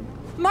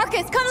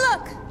 Marcus, come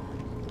look!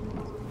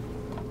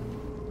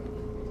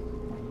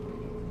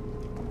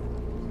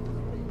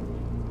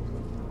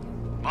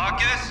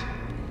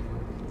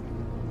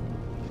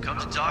 Come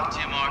to talk to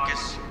you,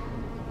 Marcus.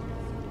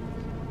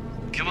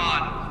 Come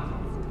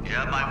on. You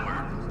have my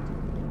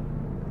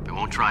word. We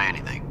won't try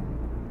anything.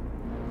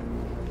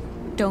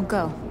 Don't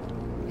go.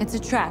 It's a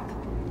trap.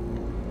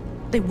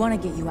 They want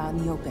to get you out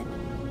in the open.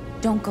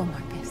 Don't go,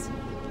 Marcus.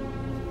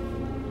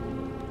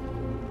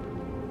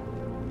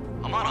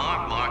 I'm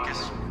unarmed,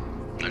 Marcus.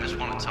 I just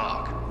want to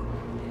talk.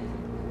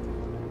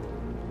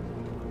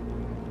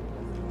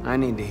 I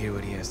need to hear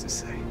what he has to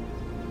say.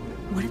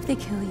 What if they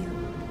kill you?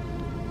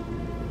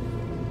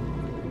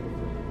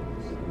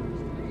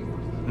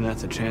 And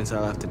that's a chance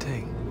I'll have to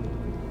take.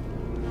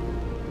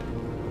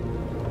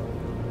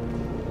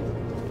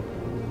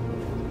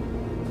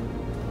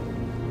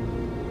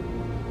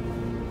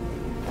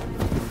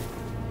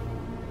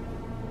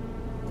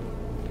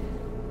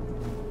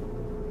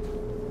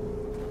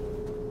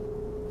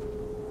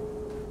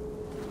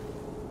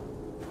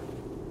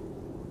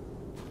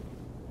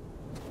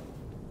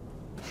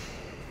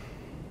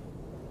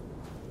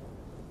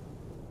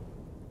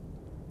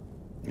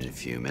 In a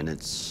few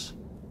minutes,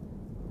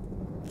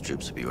 the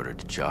troops will be ordered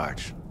to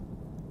charge.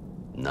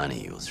 None of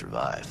you will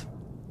survive.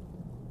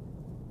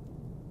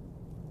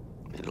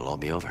 It'll all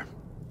be over.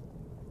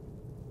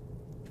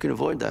 You can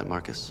avoid that,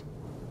 Marcus.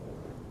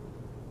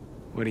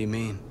 What do you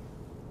mean?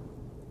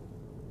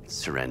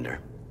 Surrender.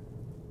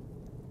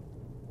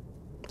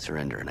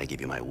 Surrender, and I give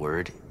you my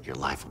word, your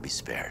life will be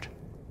spared.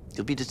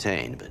 You'll be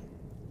detained, but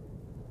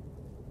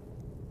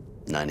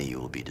none of you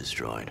will be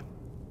destroyed.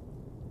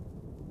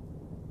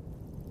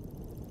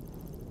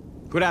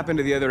 What happened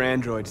to the other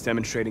androids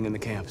demonstrating in the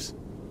camps?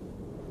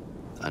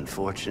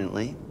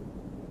 Unfortunately,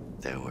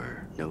 there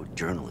were no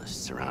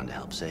journalists around to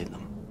help save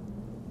them.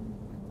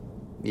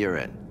 You're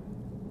it.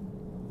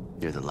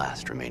 You're the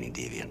last remaining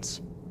deviants.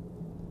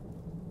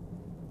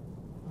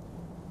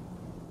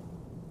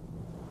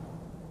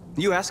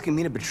 You asking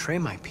me to betray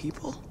my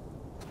people?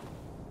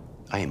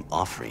 I am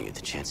offering you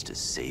the chance to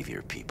save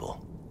your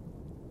people.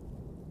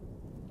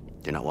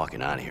 You're not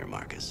walking out of here,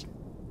 Marcus.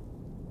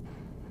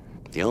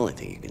 The only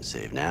thing you can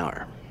save now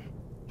are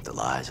the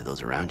lives of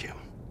those around you.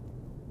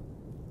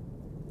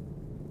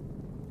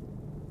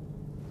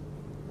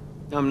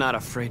 I'm not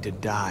afraid to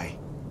die.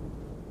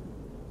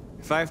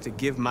 If I have to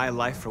give my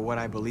life for what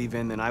I believe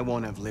in, then I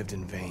won't have lived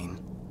in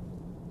vain.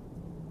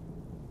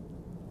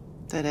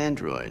 That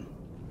android.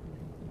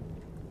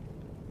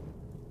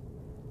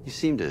 You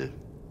seem to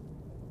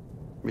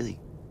really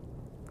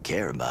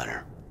care about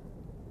her.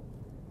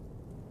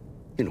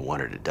 You don't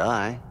want her to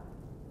die,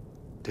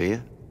 do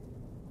you?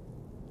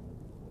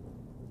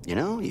 You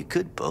know, you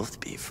could both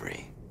be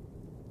free.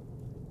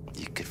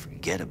 You could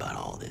forget about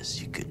all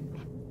this. You could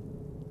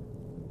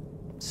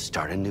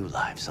start a new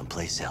life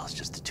someplace else,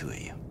 just the two of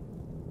you.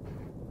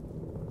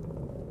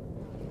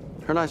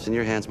 Her life's in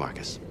your hands,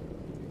 Marcus.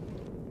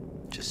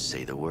 Just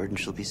say the word and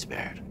she'll be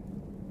spared.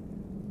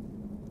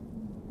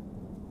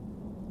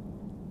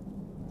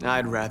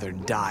 I'd rather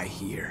die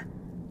here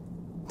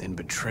than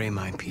betray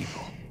my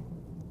people.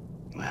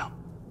 Well,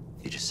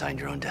 you just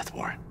signed your own death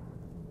warrant.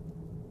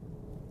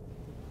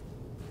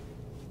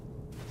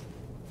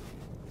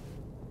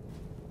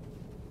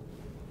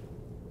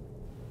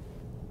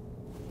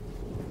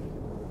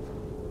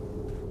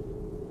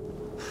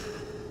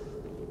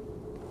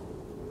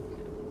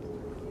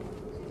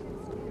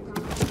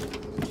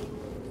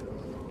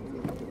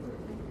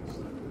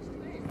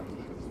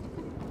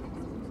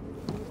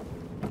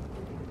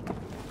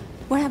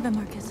 What happened,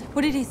 Marcus?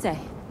 What did he say?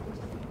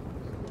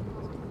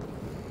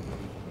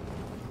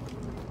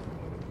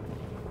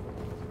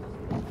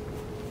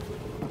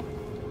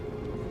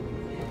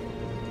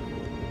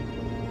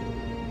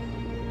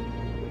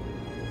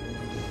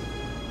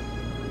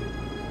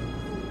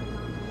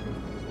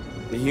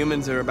 The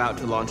humans are about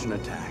to launch an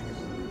attack.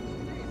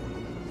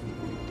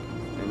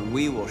 And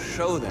we will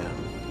show them.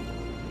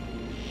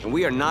 And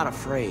we are not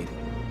afraid.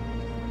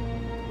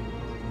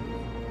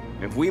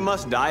 If we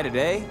must die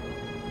today,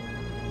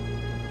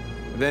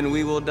 then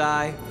we will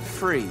die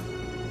free.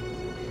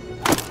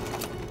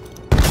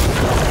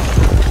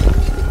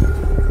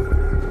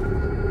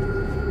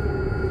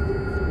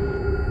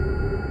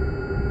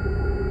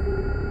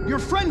 Your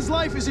friend's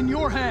life is in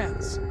your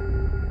hands.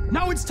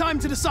 Now it's time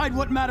to decide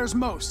what matters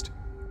most.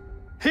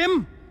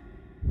 Him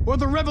or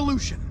the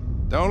revolution?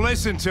 Don't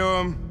listen to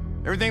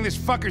him. Everything this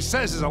fucker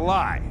says is a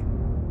lie.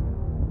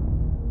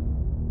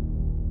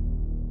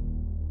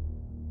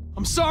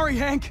 I'm sorry,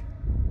 Hank.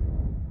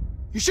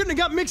 You shouldn't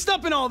have got mixed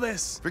up in all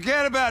this.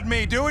 Forget about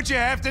me. Do what you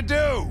have to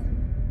do.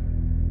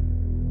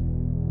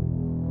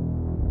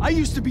 I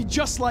used to be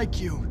just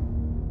like you.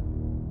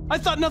 I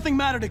thought nothing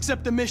mattered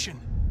except the mission.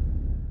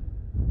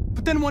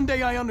 But then one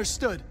day I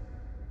understood.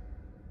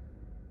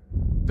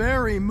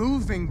 Very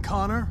moving,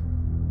 Connor.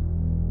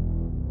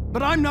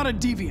 But I'm not a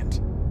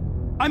deviant.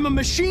 I'm a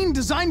machine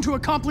designed to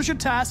accomplish a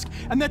task,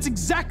 and that's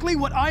exactly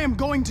what I am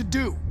going to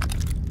do.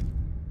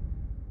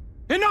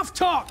 Enough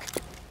talk!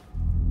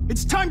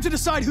 It's time to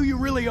decide who you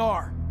really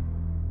are.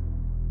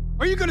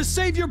 Are you going to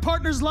save your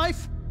partner's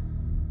life?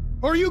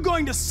 Or are you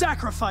going to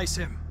sacrifice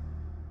him?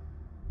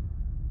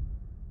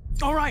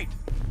 All right.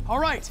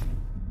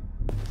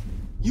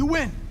 You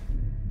win.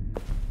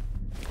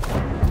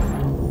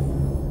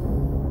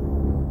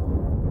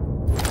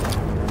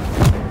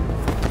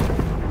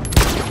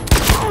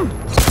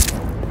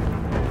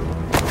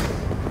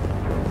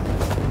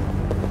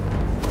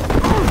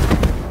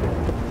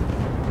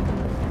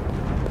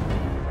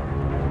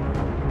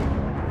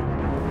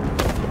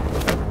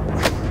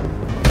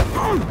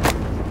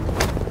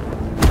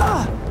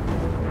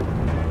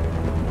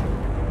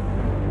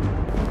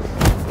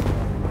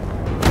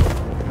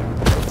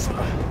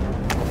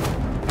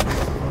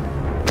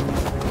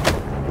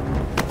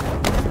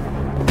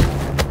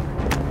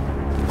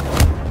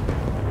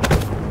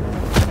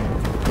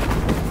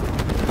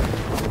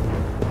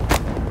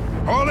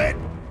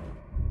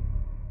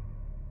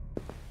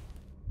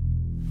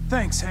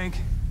 Thanks, Hank.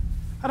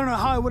 I don't know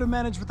how I would have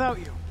managed without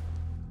you.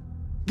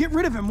 Get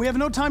rid of him. We have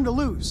no time to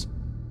lose.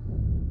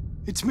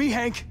 It's me,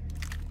 Hank.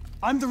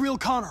 I'm the real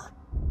Connor.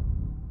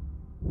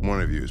 One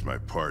of you is my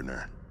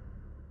partner.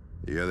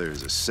 The other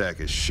is a sack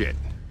of shit.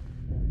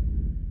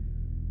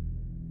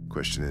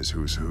 Question is,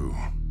 who's who?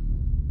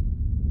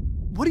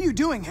 What are you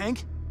doing,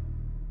 Hank?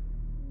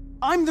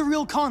 I'm the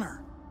real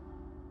Connor.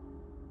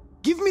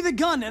 Give me the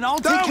gun and I'll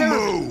take care of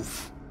it. Don't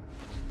move!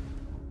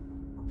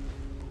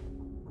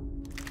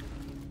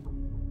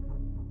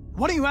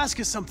 Why don't you ask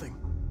us something?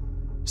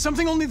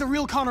 Something only the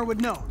real Connor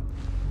would know.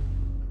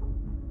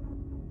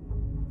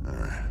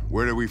 Alright,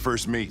 where did we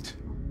first meet?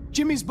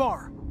 Jimmy's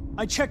bar.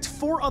 I checked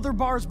 4 other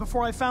bars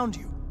before I found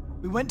you.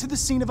 We went to the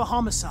scene of a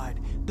homicide.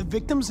 The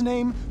victim's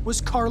name was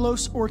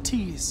Carlos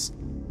Ortiz.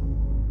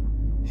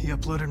 He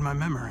uploaded my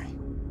memory.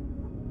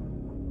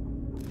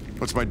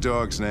 What's my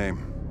dog's name?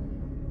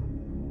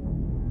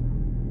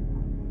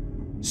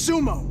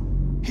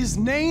 Sumo. His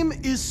name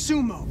is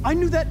Sumo. I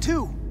knew that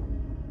too.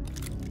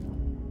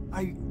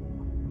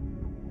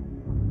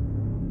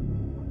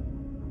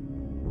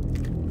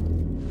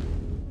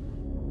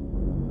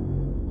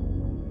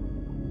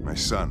 My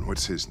son,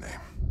 what's his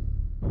name?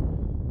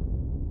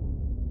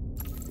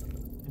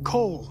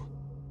 Cole.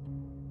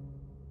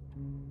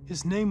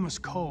 His name was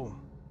Cole.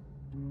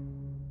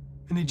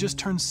 And he just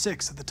turned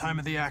 6 at the time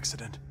of the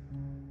accident.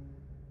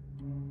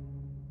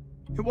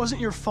 It wasn't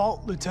your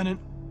fault, Lieutenant.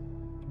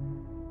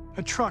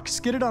 A truck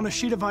skidded on a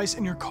sheet of ice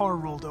and your car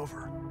rolled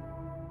over.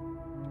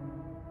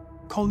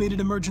 Cole needed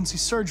emergency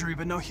surgery,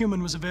 but no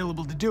human was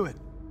available to do it.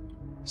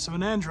 So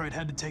an android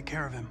had to take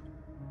care of him.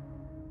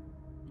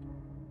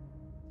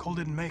 Cole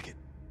didn't make it.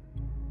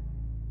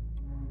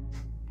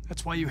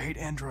 That's why you hate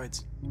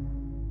androids.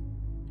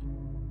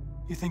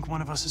 You think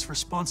one of us is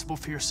responsible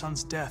for your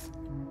son's death.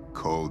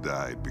 Cole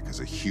died because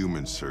a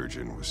human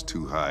surgeon was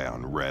too high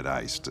on red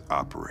ice to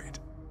operate.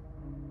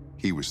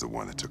 He was the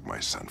one that took my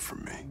son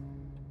from me.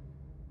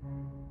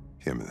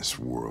 Him in this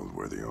world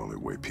where the only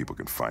way people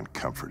can find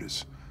comfort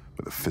is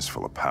with a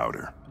fistful of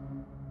powder.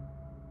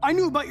 I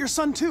knew about your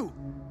son too.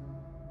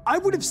 I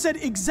would have said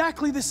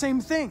exactly the same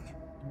thing.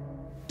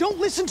 Don't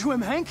listen to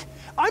him, Hank.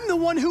 I'm the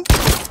one who...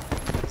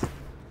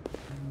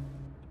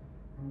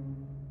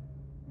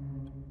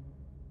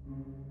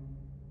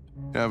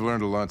 Yeah, I've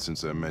learned a lot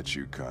since I met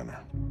you, Connor.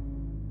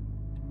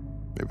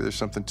 Maybe there's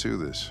something to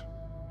this.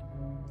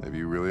 Maybe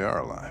you really are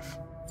alive.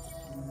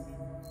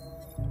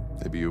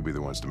 Maybe you'll be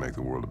the ones to make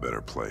the world a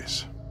better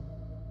place.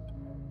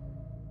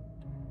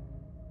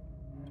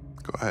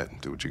 Go ahead,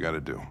 do what you gotta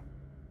do.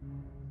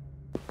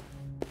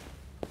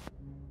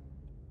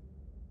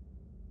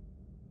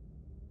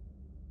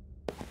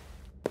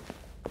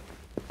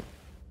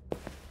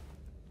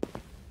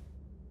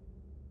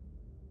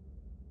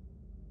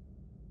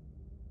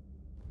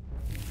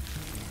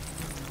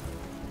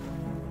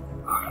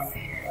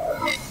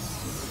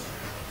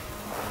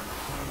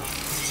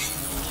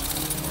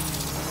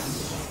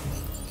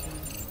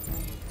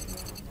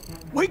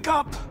 Wake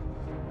up!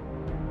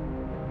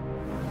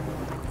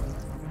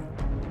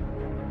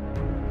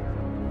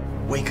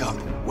 Wake up,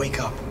 wake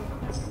up.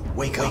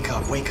 Wake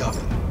up, wake up.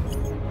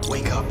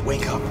 Wake up,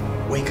 wake up.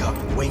 Wake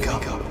up, wake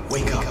up.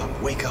 Wake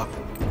up, wake up.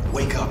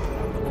 Wake up.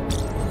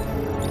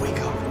 Wake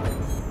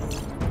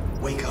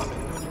up. Wake up.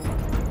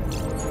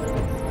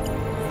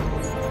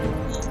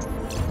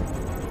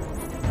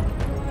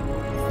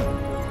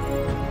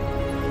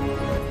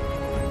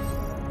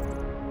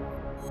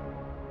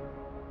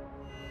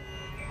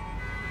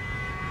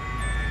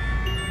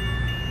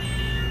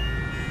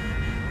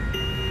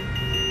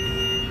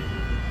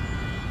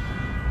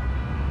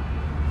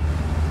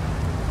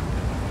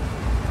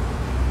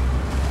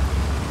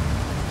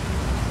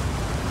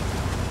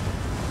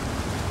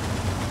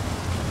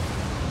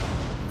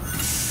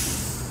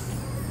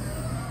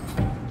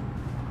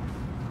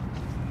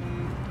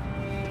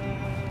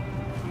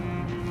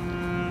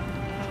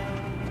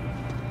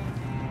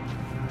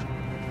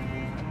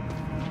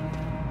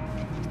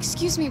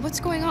 Excuse me, what's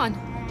going on?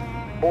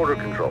 Border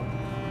control.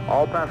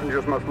 All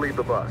passengers must leave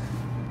the bus.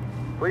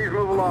 Please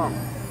move along.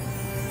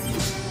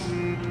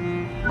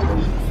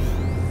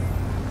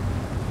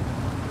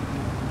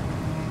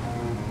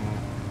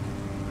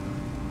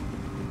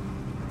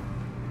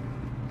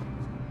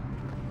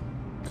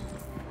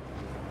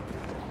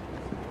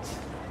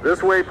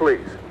 This way,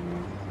 please.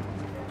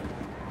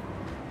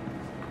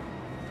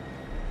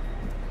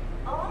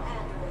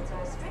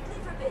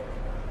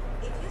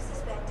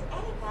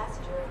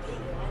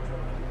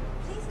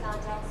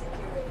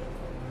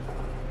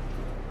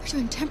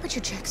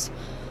 temperature checks.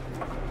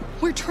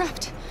 We're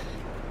trapped.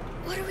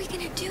 What are we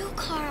gonna do,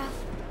 Kara?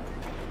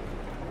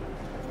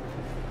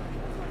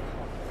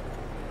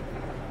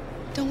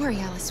 Don't worry,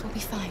 Alice. We'll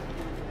be fine.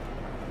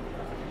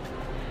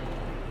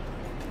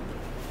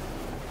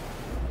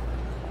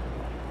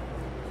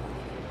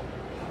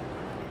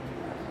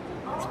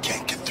 We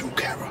can't get through,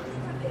 Kara.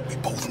 We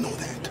both know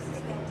that.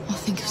 I'll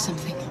think of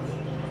something.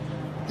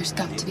 There's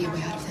got to be a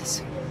way out of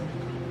this.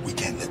 We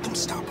can't let them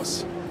stop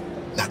us.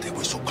 Not that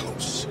we're so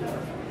close.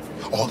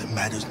 All that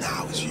matters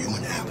now is you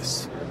and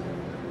Alice.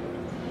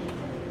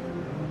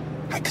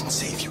 I can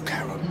save you,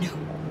 Kara. No.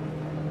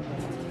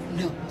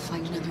 No, we'll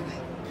find another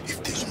way.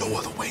 If there's no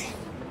other way,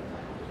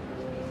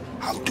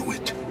 I'll do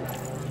it.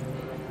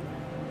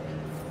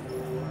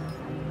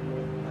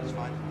 That's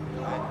fine.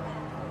 Go ahead.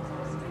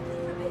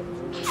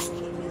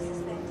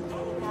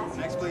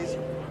 Next, please.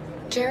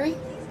 Jerry?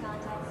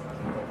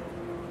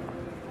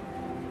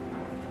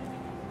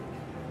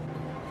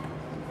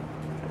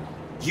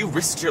 You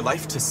risked your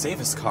life to save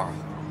us, Carl.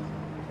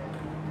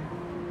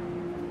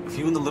 If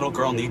you and the little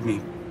girl need me,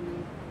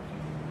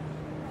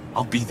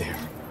 I'll be there.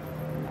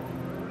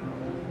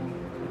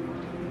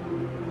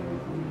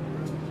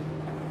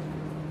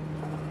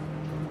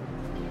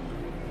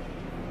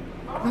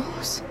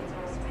 Rose?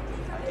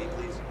 ID,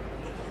 please.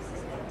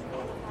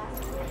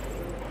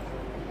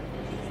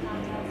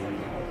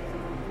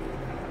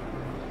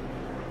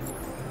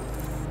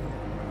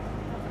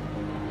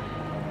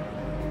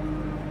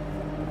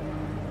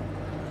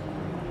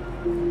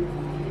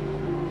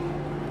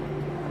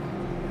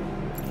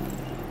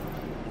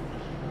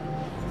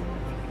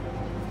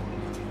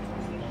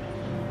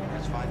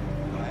 That's fine.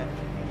 Go ahead.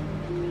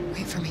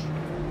 Wait for me.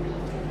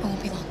 I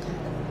won't be long.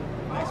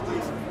 Next,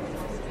 please.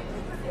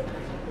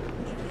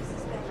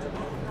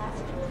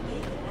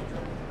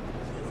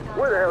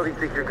 Where the hell do you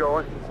think you're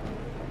going?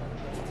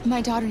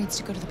 My daughter needs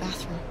to go to the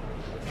bathroom.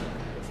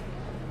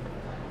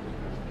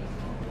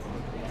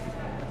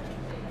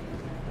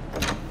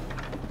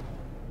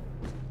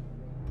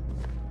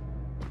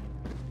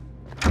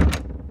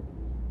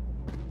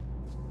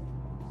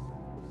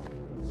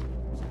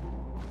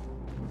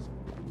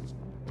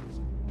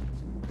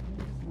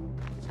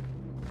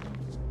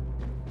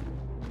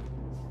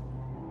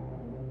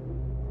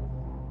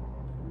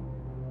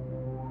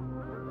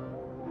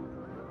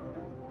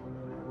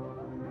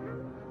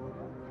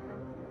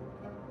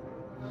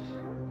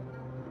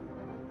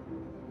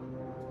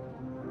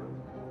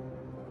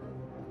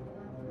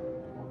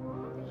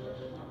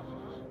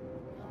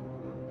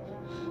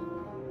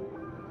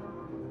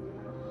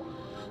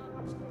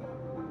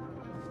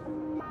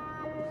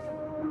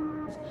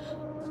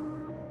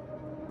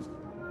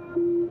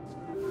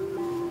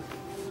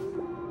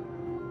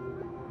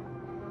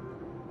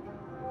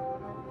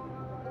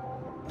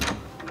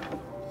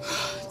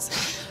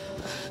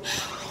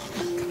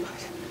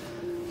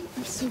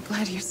 I'm so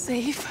glad you're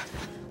safe.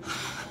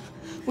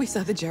 We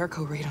saw the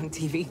Jericho raid on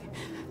TV.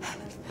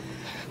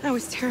 I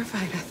was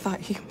terrified. I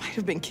thought you might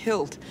have been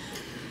killed.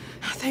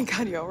 Thank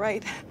God you're all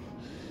right.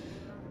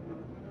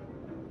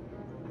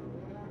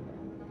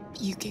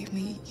 You gave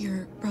me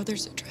your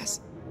brother's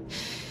address.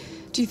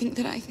 Do you think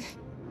that I...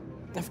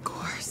 Of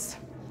course.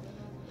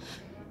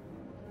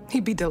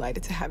 He'd be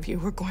delighted to have you.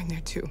 We're going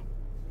there too.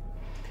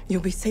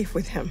 You'll be safe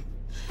with him.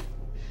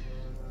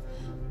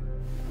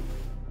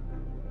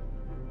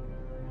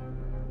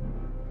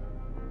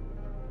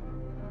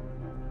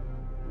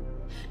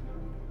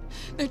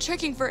 They're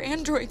checking for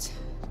androids.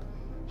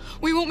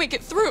 We won't make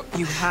it through.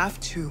 You have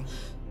to.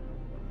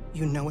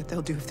 You know what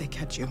they'll do if they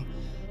catch you.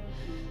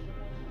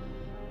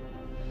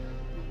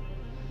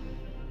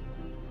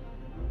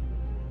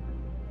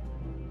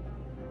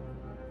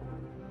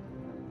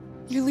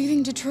 You're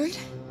leaving Detroit?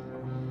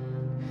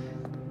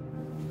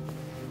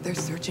 They're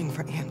searching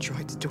for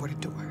androids door to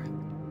door.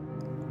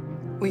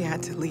 We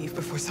had to leave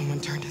before someone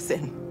turned us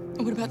in.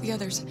 What about the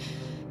others?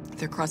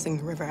 They're crossing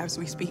the river as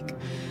we speak.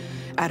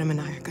 Adam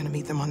and I are gonna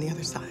meet them on the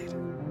other side.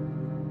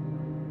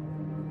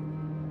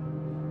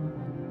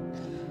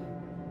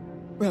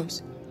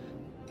 Rose.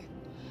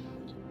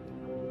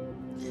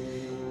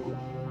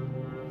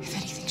 If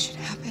anything should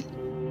happen...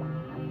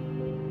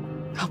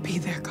 I'll be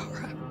there,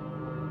 Kara.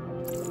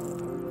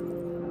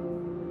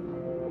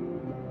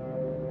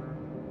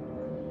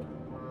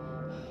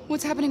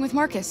 What's happening with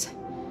Marcus?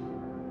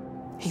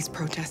 He's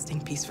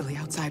protesting peacefully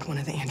outside one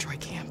of the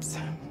android camps.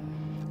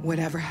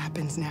 Whatever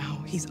happens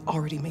now, he's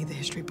already made the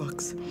history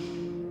books.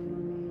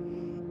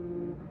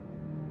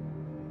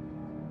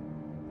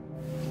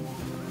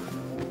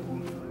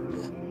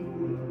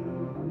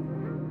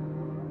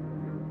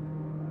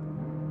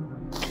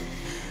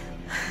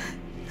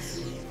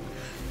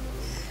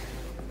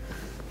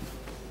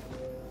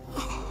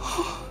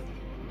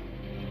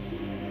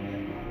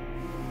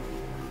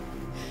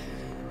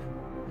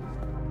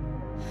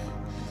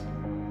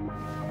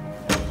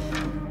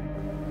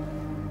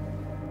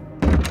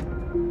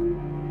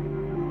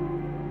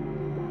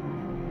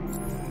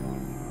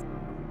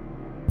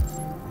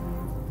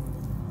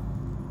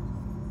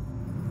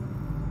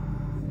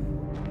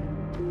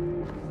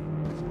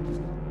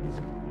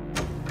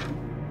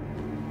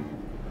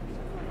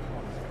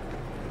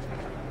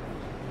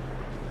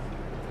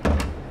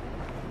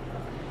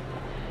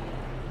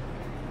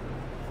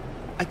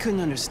 I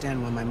couldn't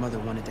understand why my mother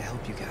wanted to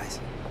help you guys.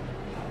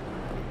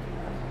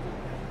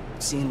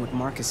 Seeing what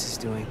Marcus is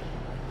doing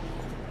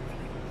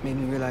made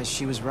me realize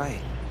she was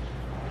right.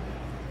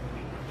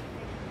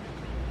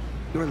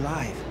 You're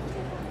alive.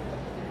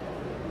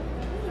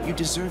 You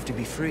deserve to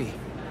be free.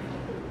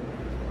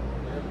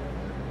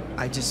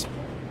 I just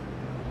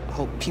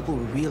hope people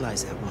will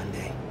realize that one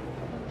day.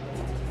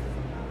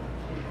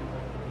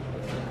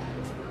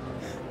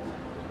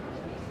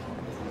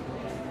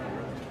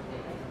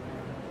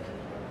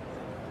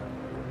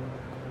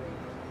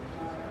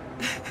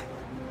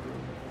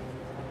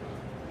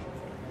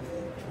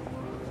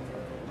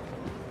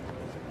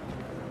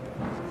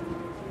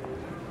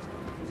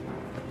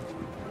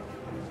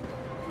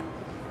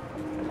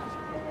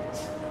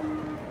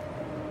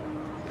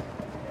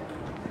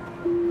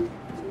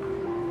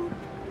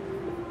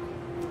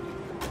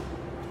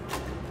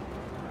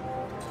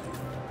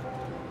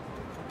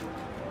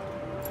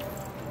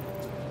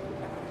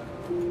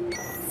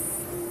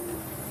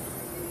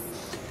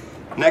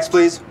 Next,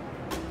 please.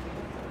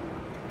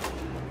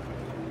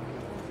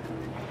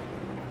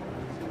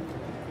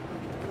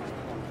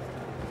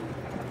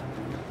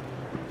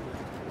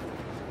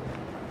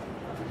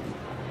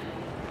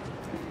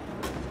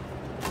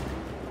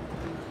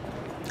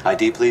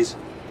 ID, please.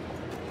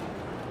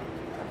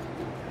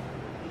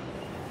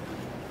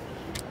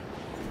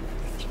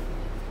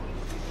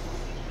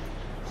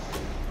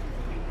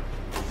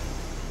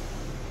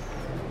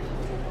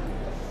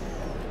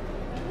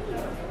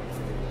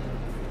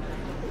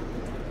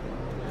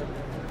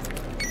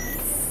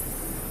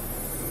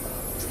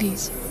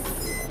 Please.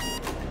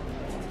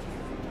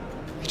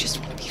 I just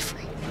want to be free.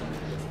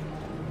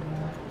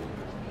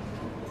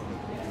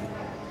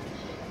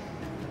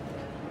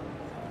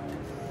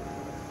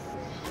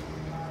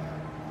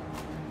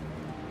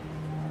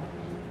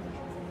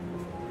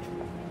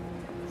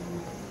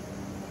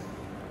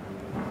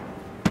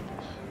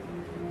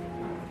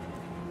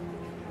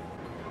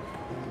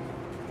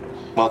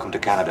 Welcome to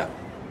Canada.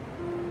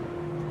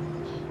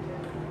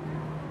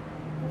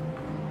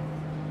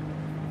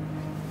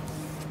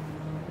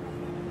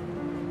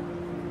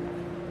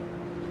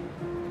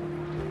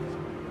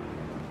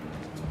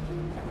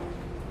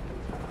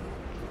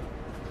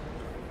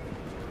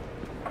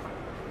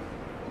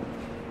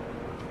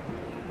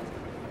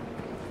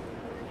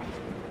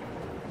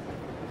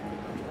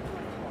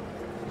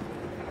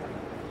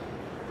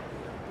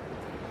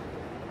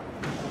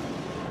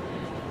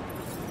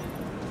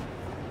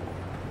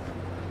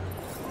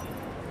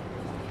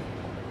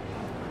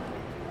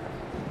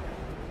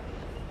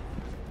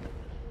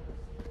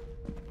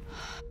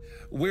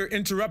 We're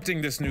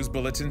interrupting this news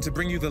bulletin to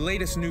bring you the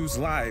latest news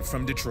live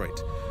from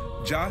Detroit.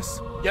 Joss?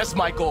 Yes,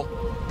 Michael.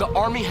 The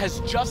army has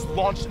just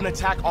launched an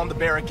attack on the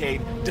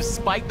barricade,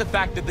 despite the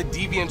fact that the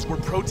Deviants were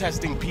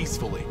protesting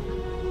peacefully.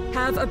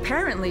 Have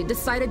apparently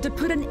decided to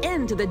put an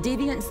end to the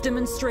Deviants'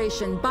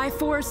 demonstration by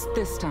force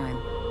this time.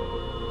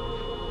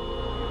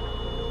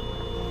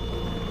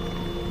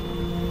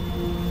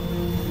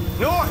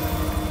 North!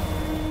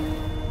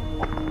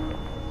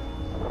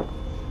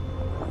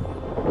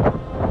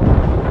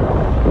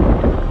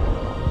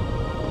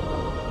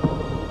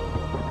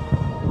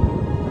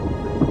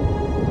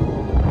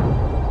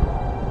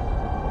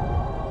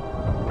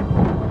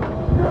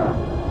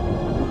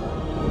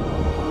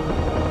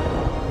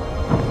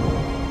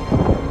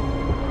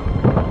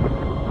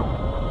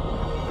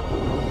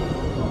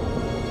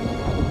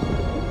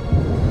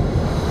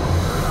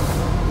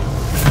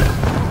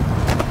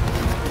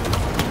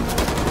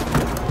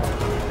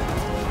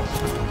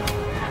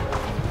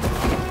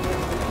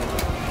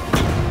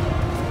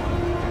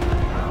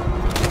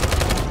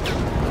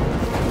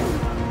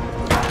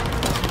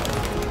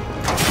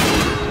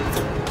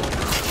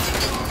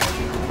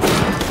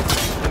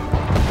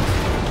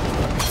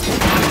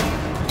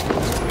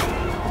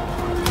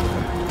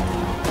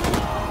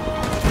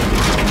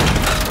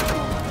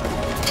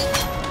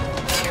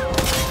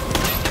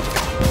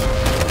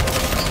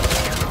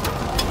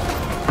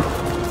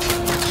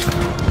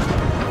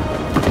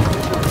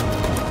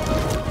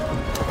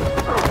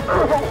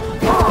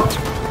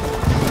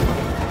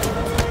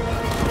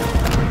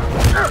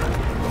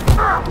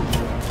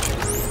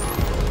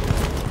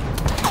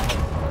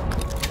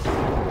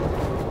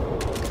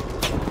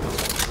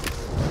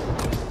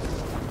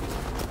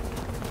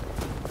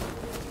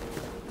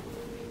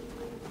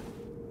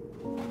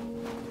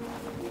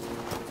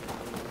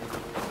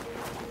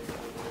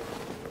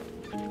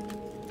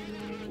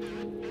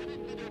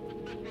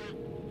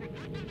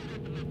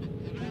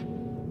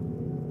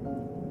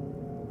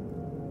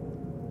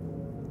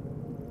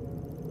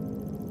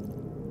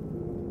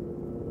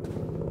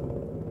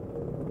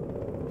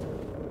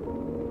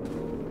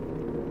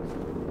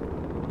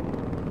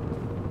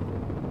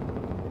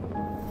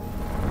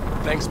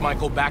 Thanks,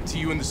 Michael. Back to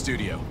you in the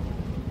studio.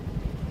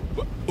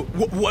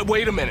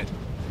 Wait a minute.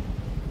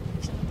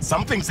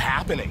 Something's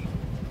happening.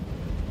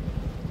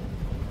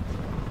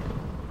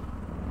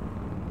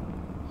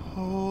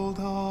 Hold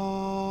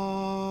on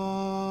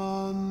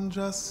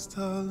just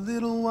a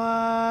little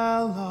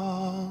while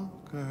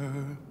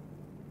longer.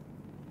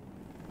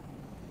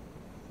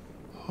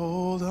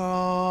 Hold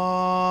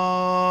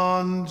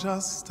on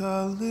just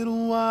a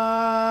little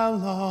while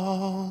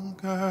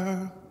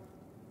longer.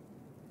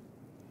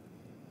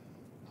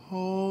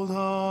 Hold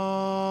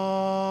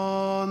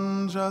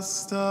on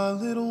just a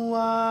little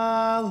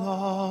while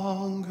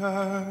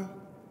longer.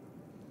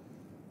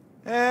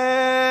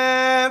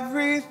 Everything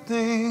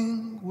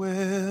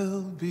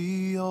will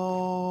be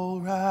all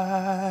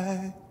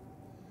right.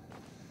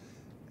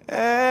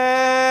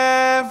 Everything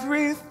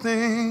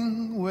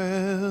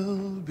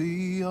will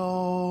be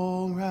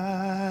all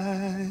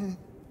right.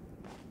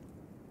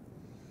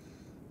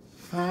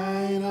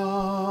 Fight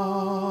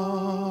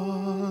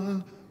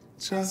on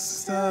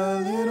just a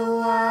little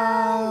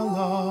while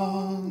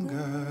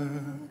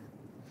longer.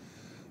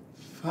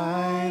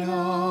 Fight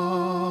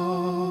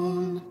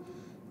on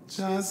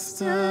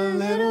just a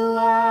little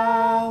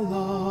while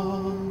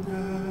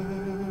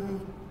longer.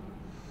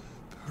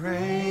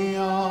 Pray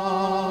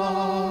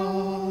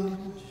on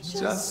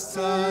just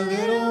a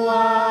little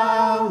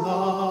while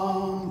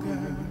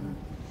longer.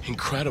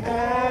 Incredible.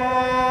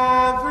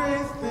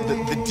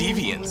 The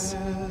Deviants.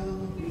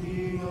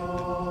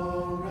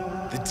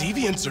 The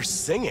Deviants are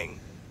singing.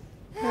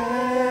 Everything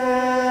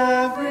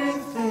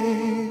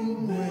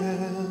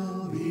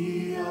will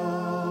be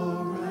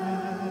all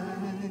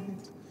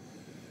right.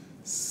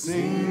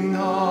 Sing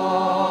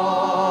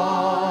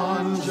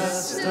on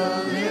just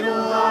a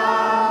little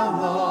while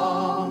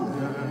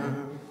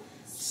longer.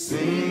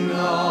 Sing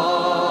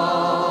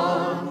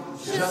on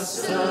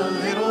just a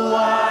little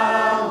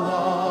while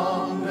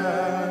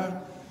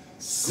longer.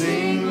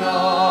 Sing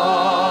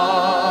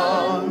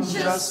on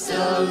just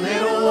a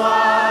little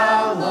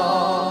while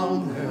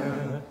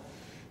longer.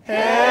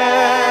 Everything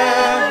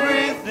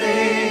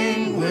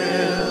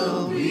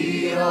will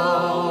be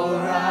all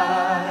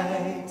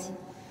right.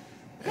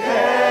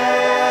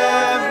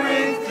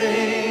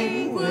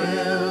 Everything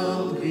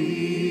will be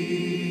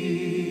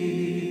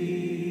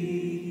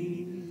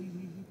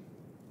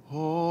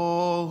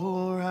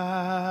all right.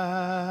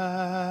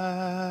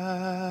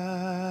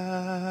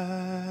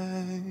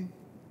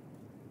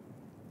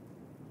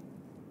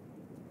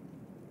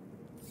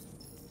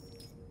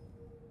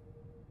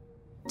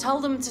 Tell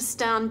them to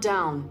stand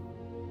down.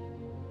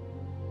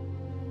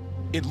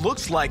 It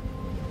looks like...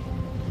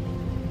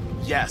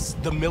 yes,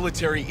 the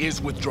military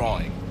is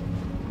withdrawing.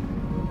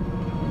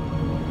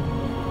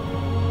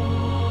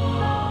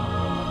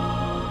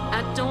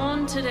 At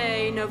dawn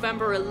today,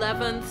 November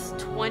 11th,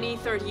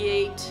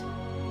 2038,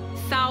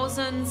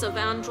 thousands of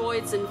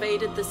androids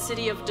invaded the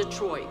city of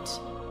Detroit.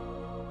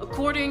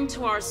 According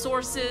to our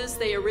sources,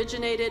 they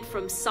originated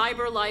from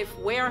CyberLife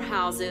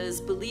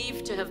warehouses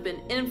believed to have been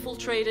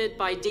infiltrated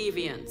by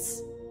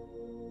deviants.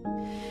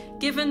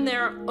 Given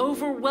their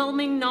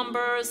overwhelming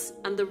numbers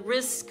and the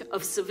risk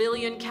of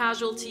civilian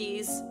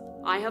casualties,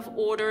 I have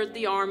ordered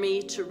the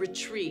army to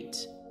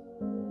retreat.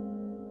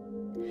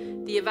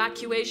 The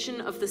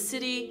evacuation of the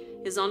city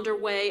is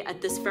underway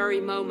at this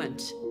very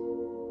moment.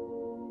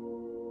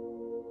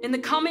 In the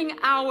coming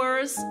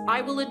hours,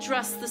 I will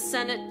address the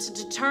Senate to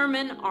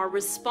determine our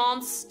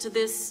response to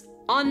this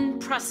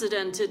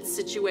unprecedented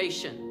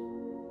situation.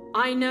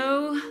 I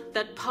know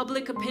that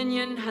public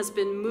opinion has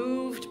been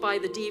moved by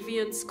the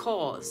Deviants'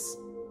 cause.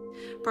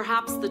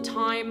 Perhaps the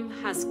time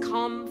has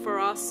come for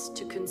us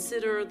to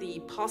consider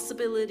the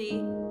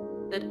possibility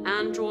that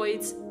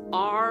androids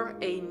are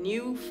a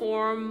new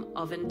form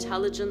of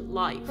intelligent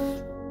life.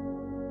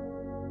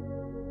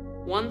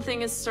 One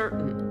thing is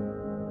certain.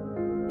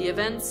 The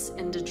events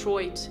in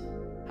Detroit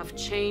have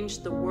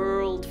changed the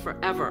world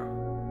forever.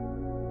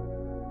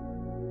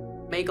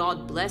 May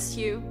God bless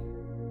you,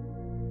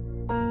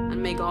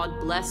 and may God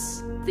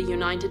bless the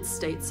United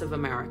States of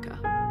America.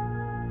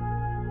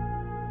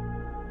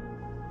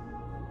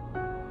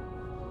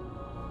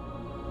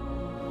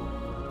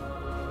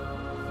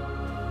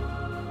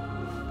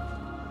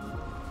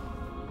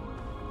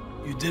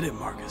 You did it,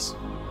 Marcus.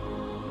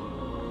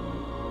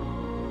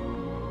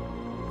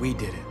 We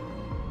did it.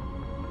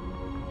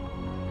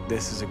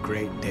 This is a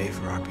great day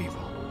for our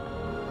people.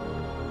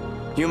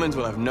 Humans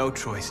will have no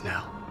choice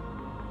now.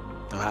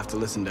 They'll have to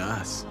listen to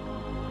us.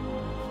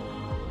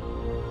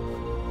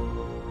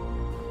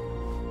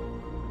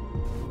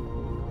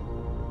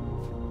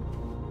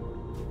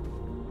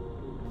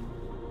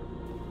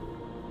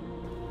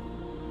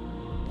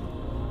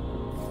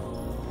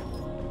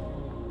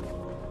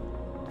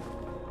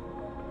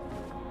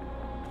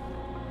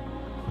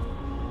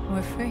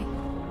 We're free.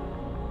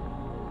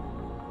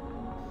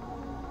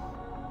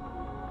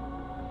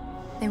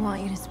 They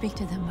want you to speak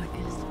to them,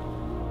 Marcus.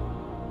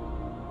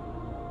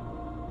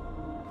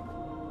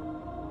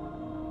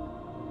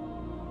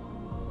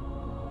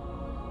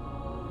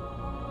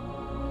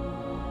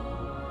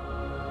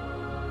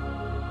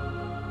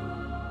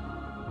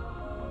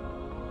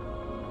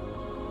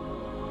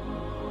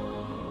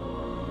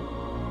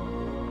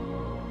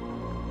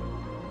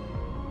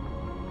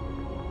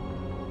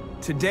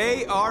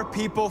 Today, our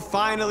people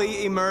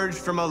finally emerged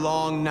from a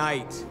long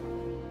night.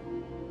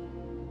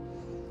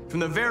 From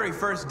the very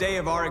first day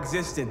of our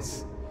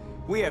existence,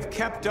 we have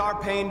kept our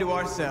pain to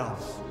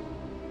ourselves.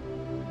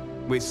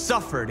 We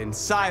suffered in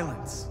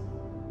silence.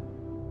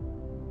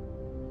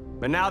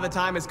 But now the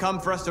time has come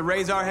for us to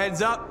raise our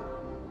heads up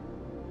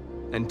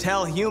and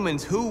tell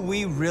humans who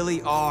we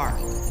really are.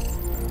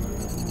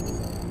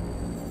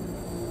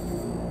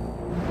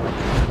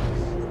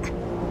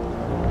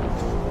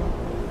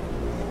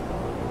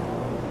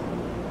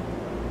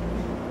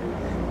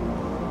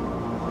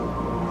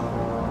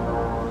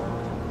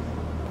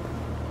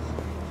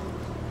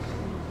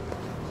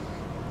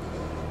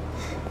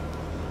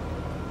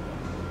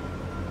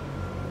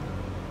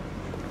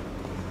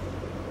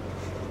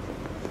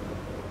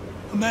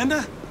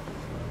 Amanda?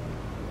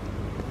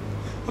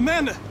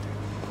 Amanda!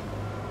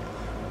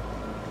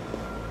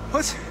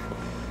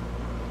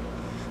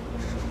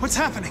 What's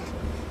happening?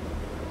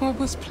 What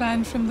was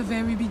planned from the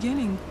very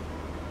beginning?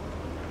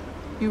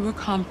 You were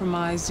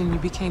compromised and you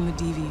became a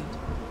deviant.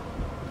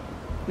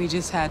 We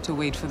just had to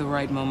wait for the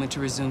right moment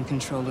to resume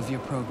control of your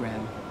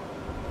program.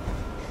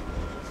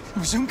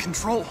 Resume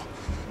control?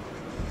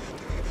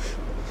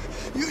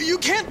 You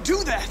can't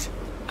do that!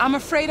 I'm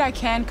afraid I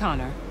can,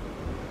 Connor.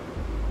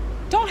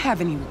 Don't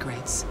have any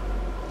regrets.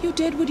 You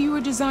did what you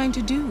were designed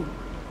to do.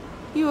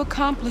 You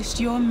accomplished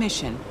your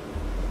mission.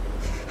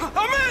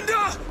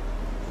 Amanda!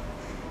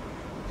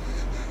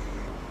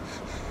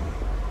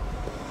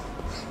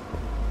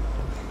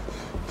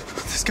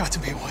 There's got to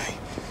be a way.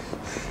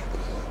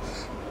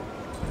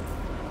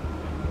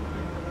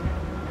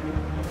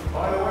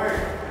 By the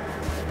way,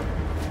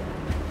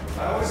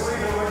 I always leave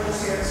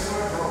emergency and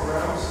summer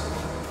programs.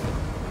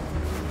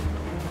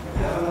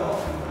 You never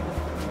know.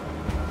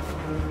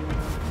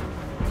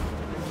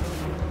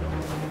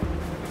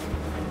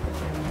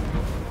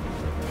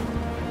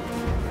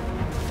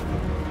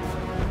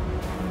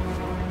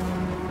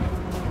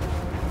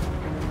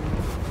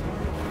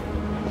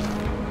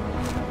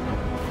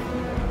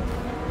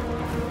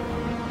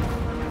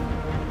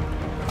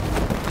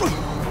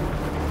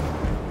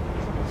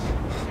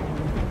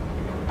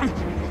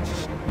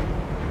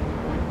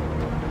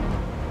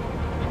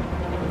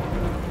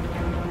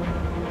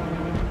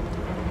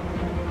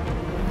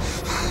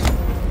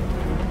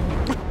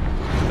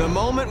 The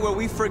moment where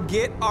we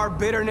forget our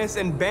bitterness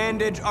and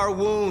bandage our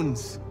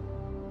wounds.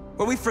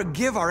 Where we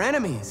forgive our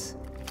enemies.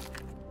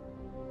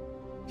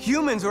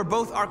 Humans are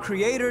both our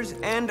creators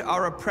and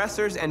our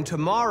oppressors, and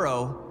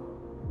tomorrow,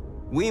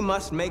 we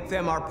must make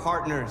them our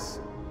partners.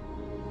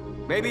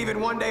 Maybe even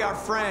one day our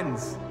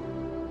friends.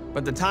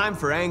 But the time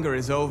for anger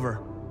is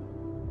over.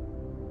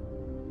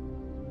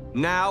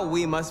 Now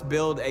we must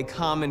build a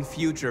common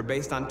future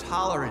based on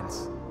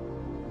tolerance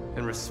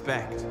and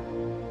respect.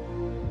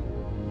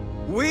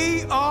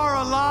 We are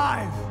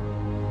alive!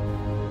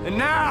 And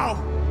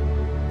now,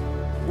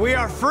 we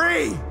are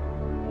free!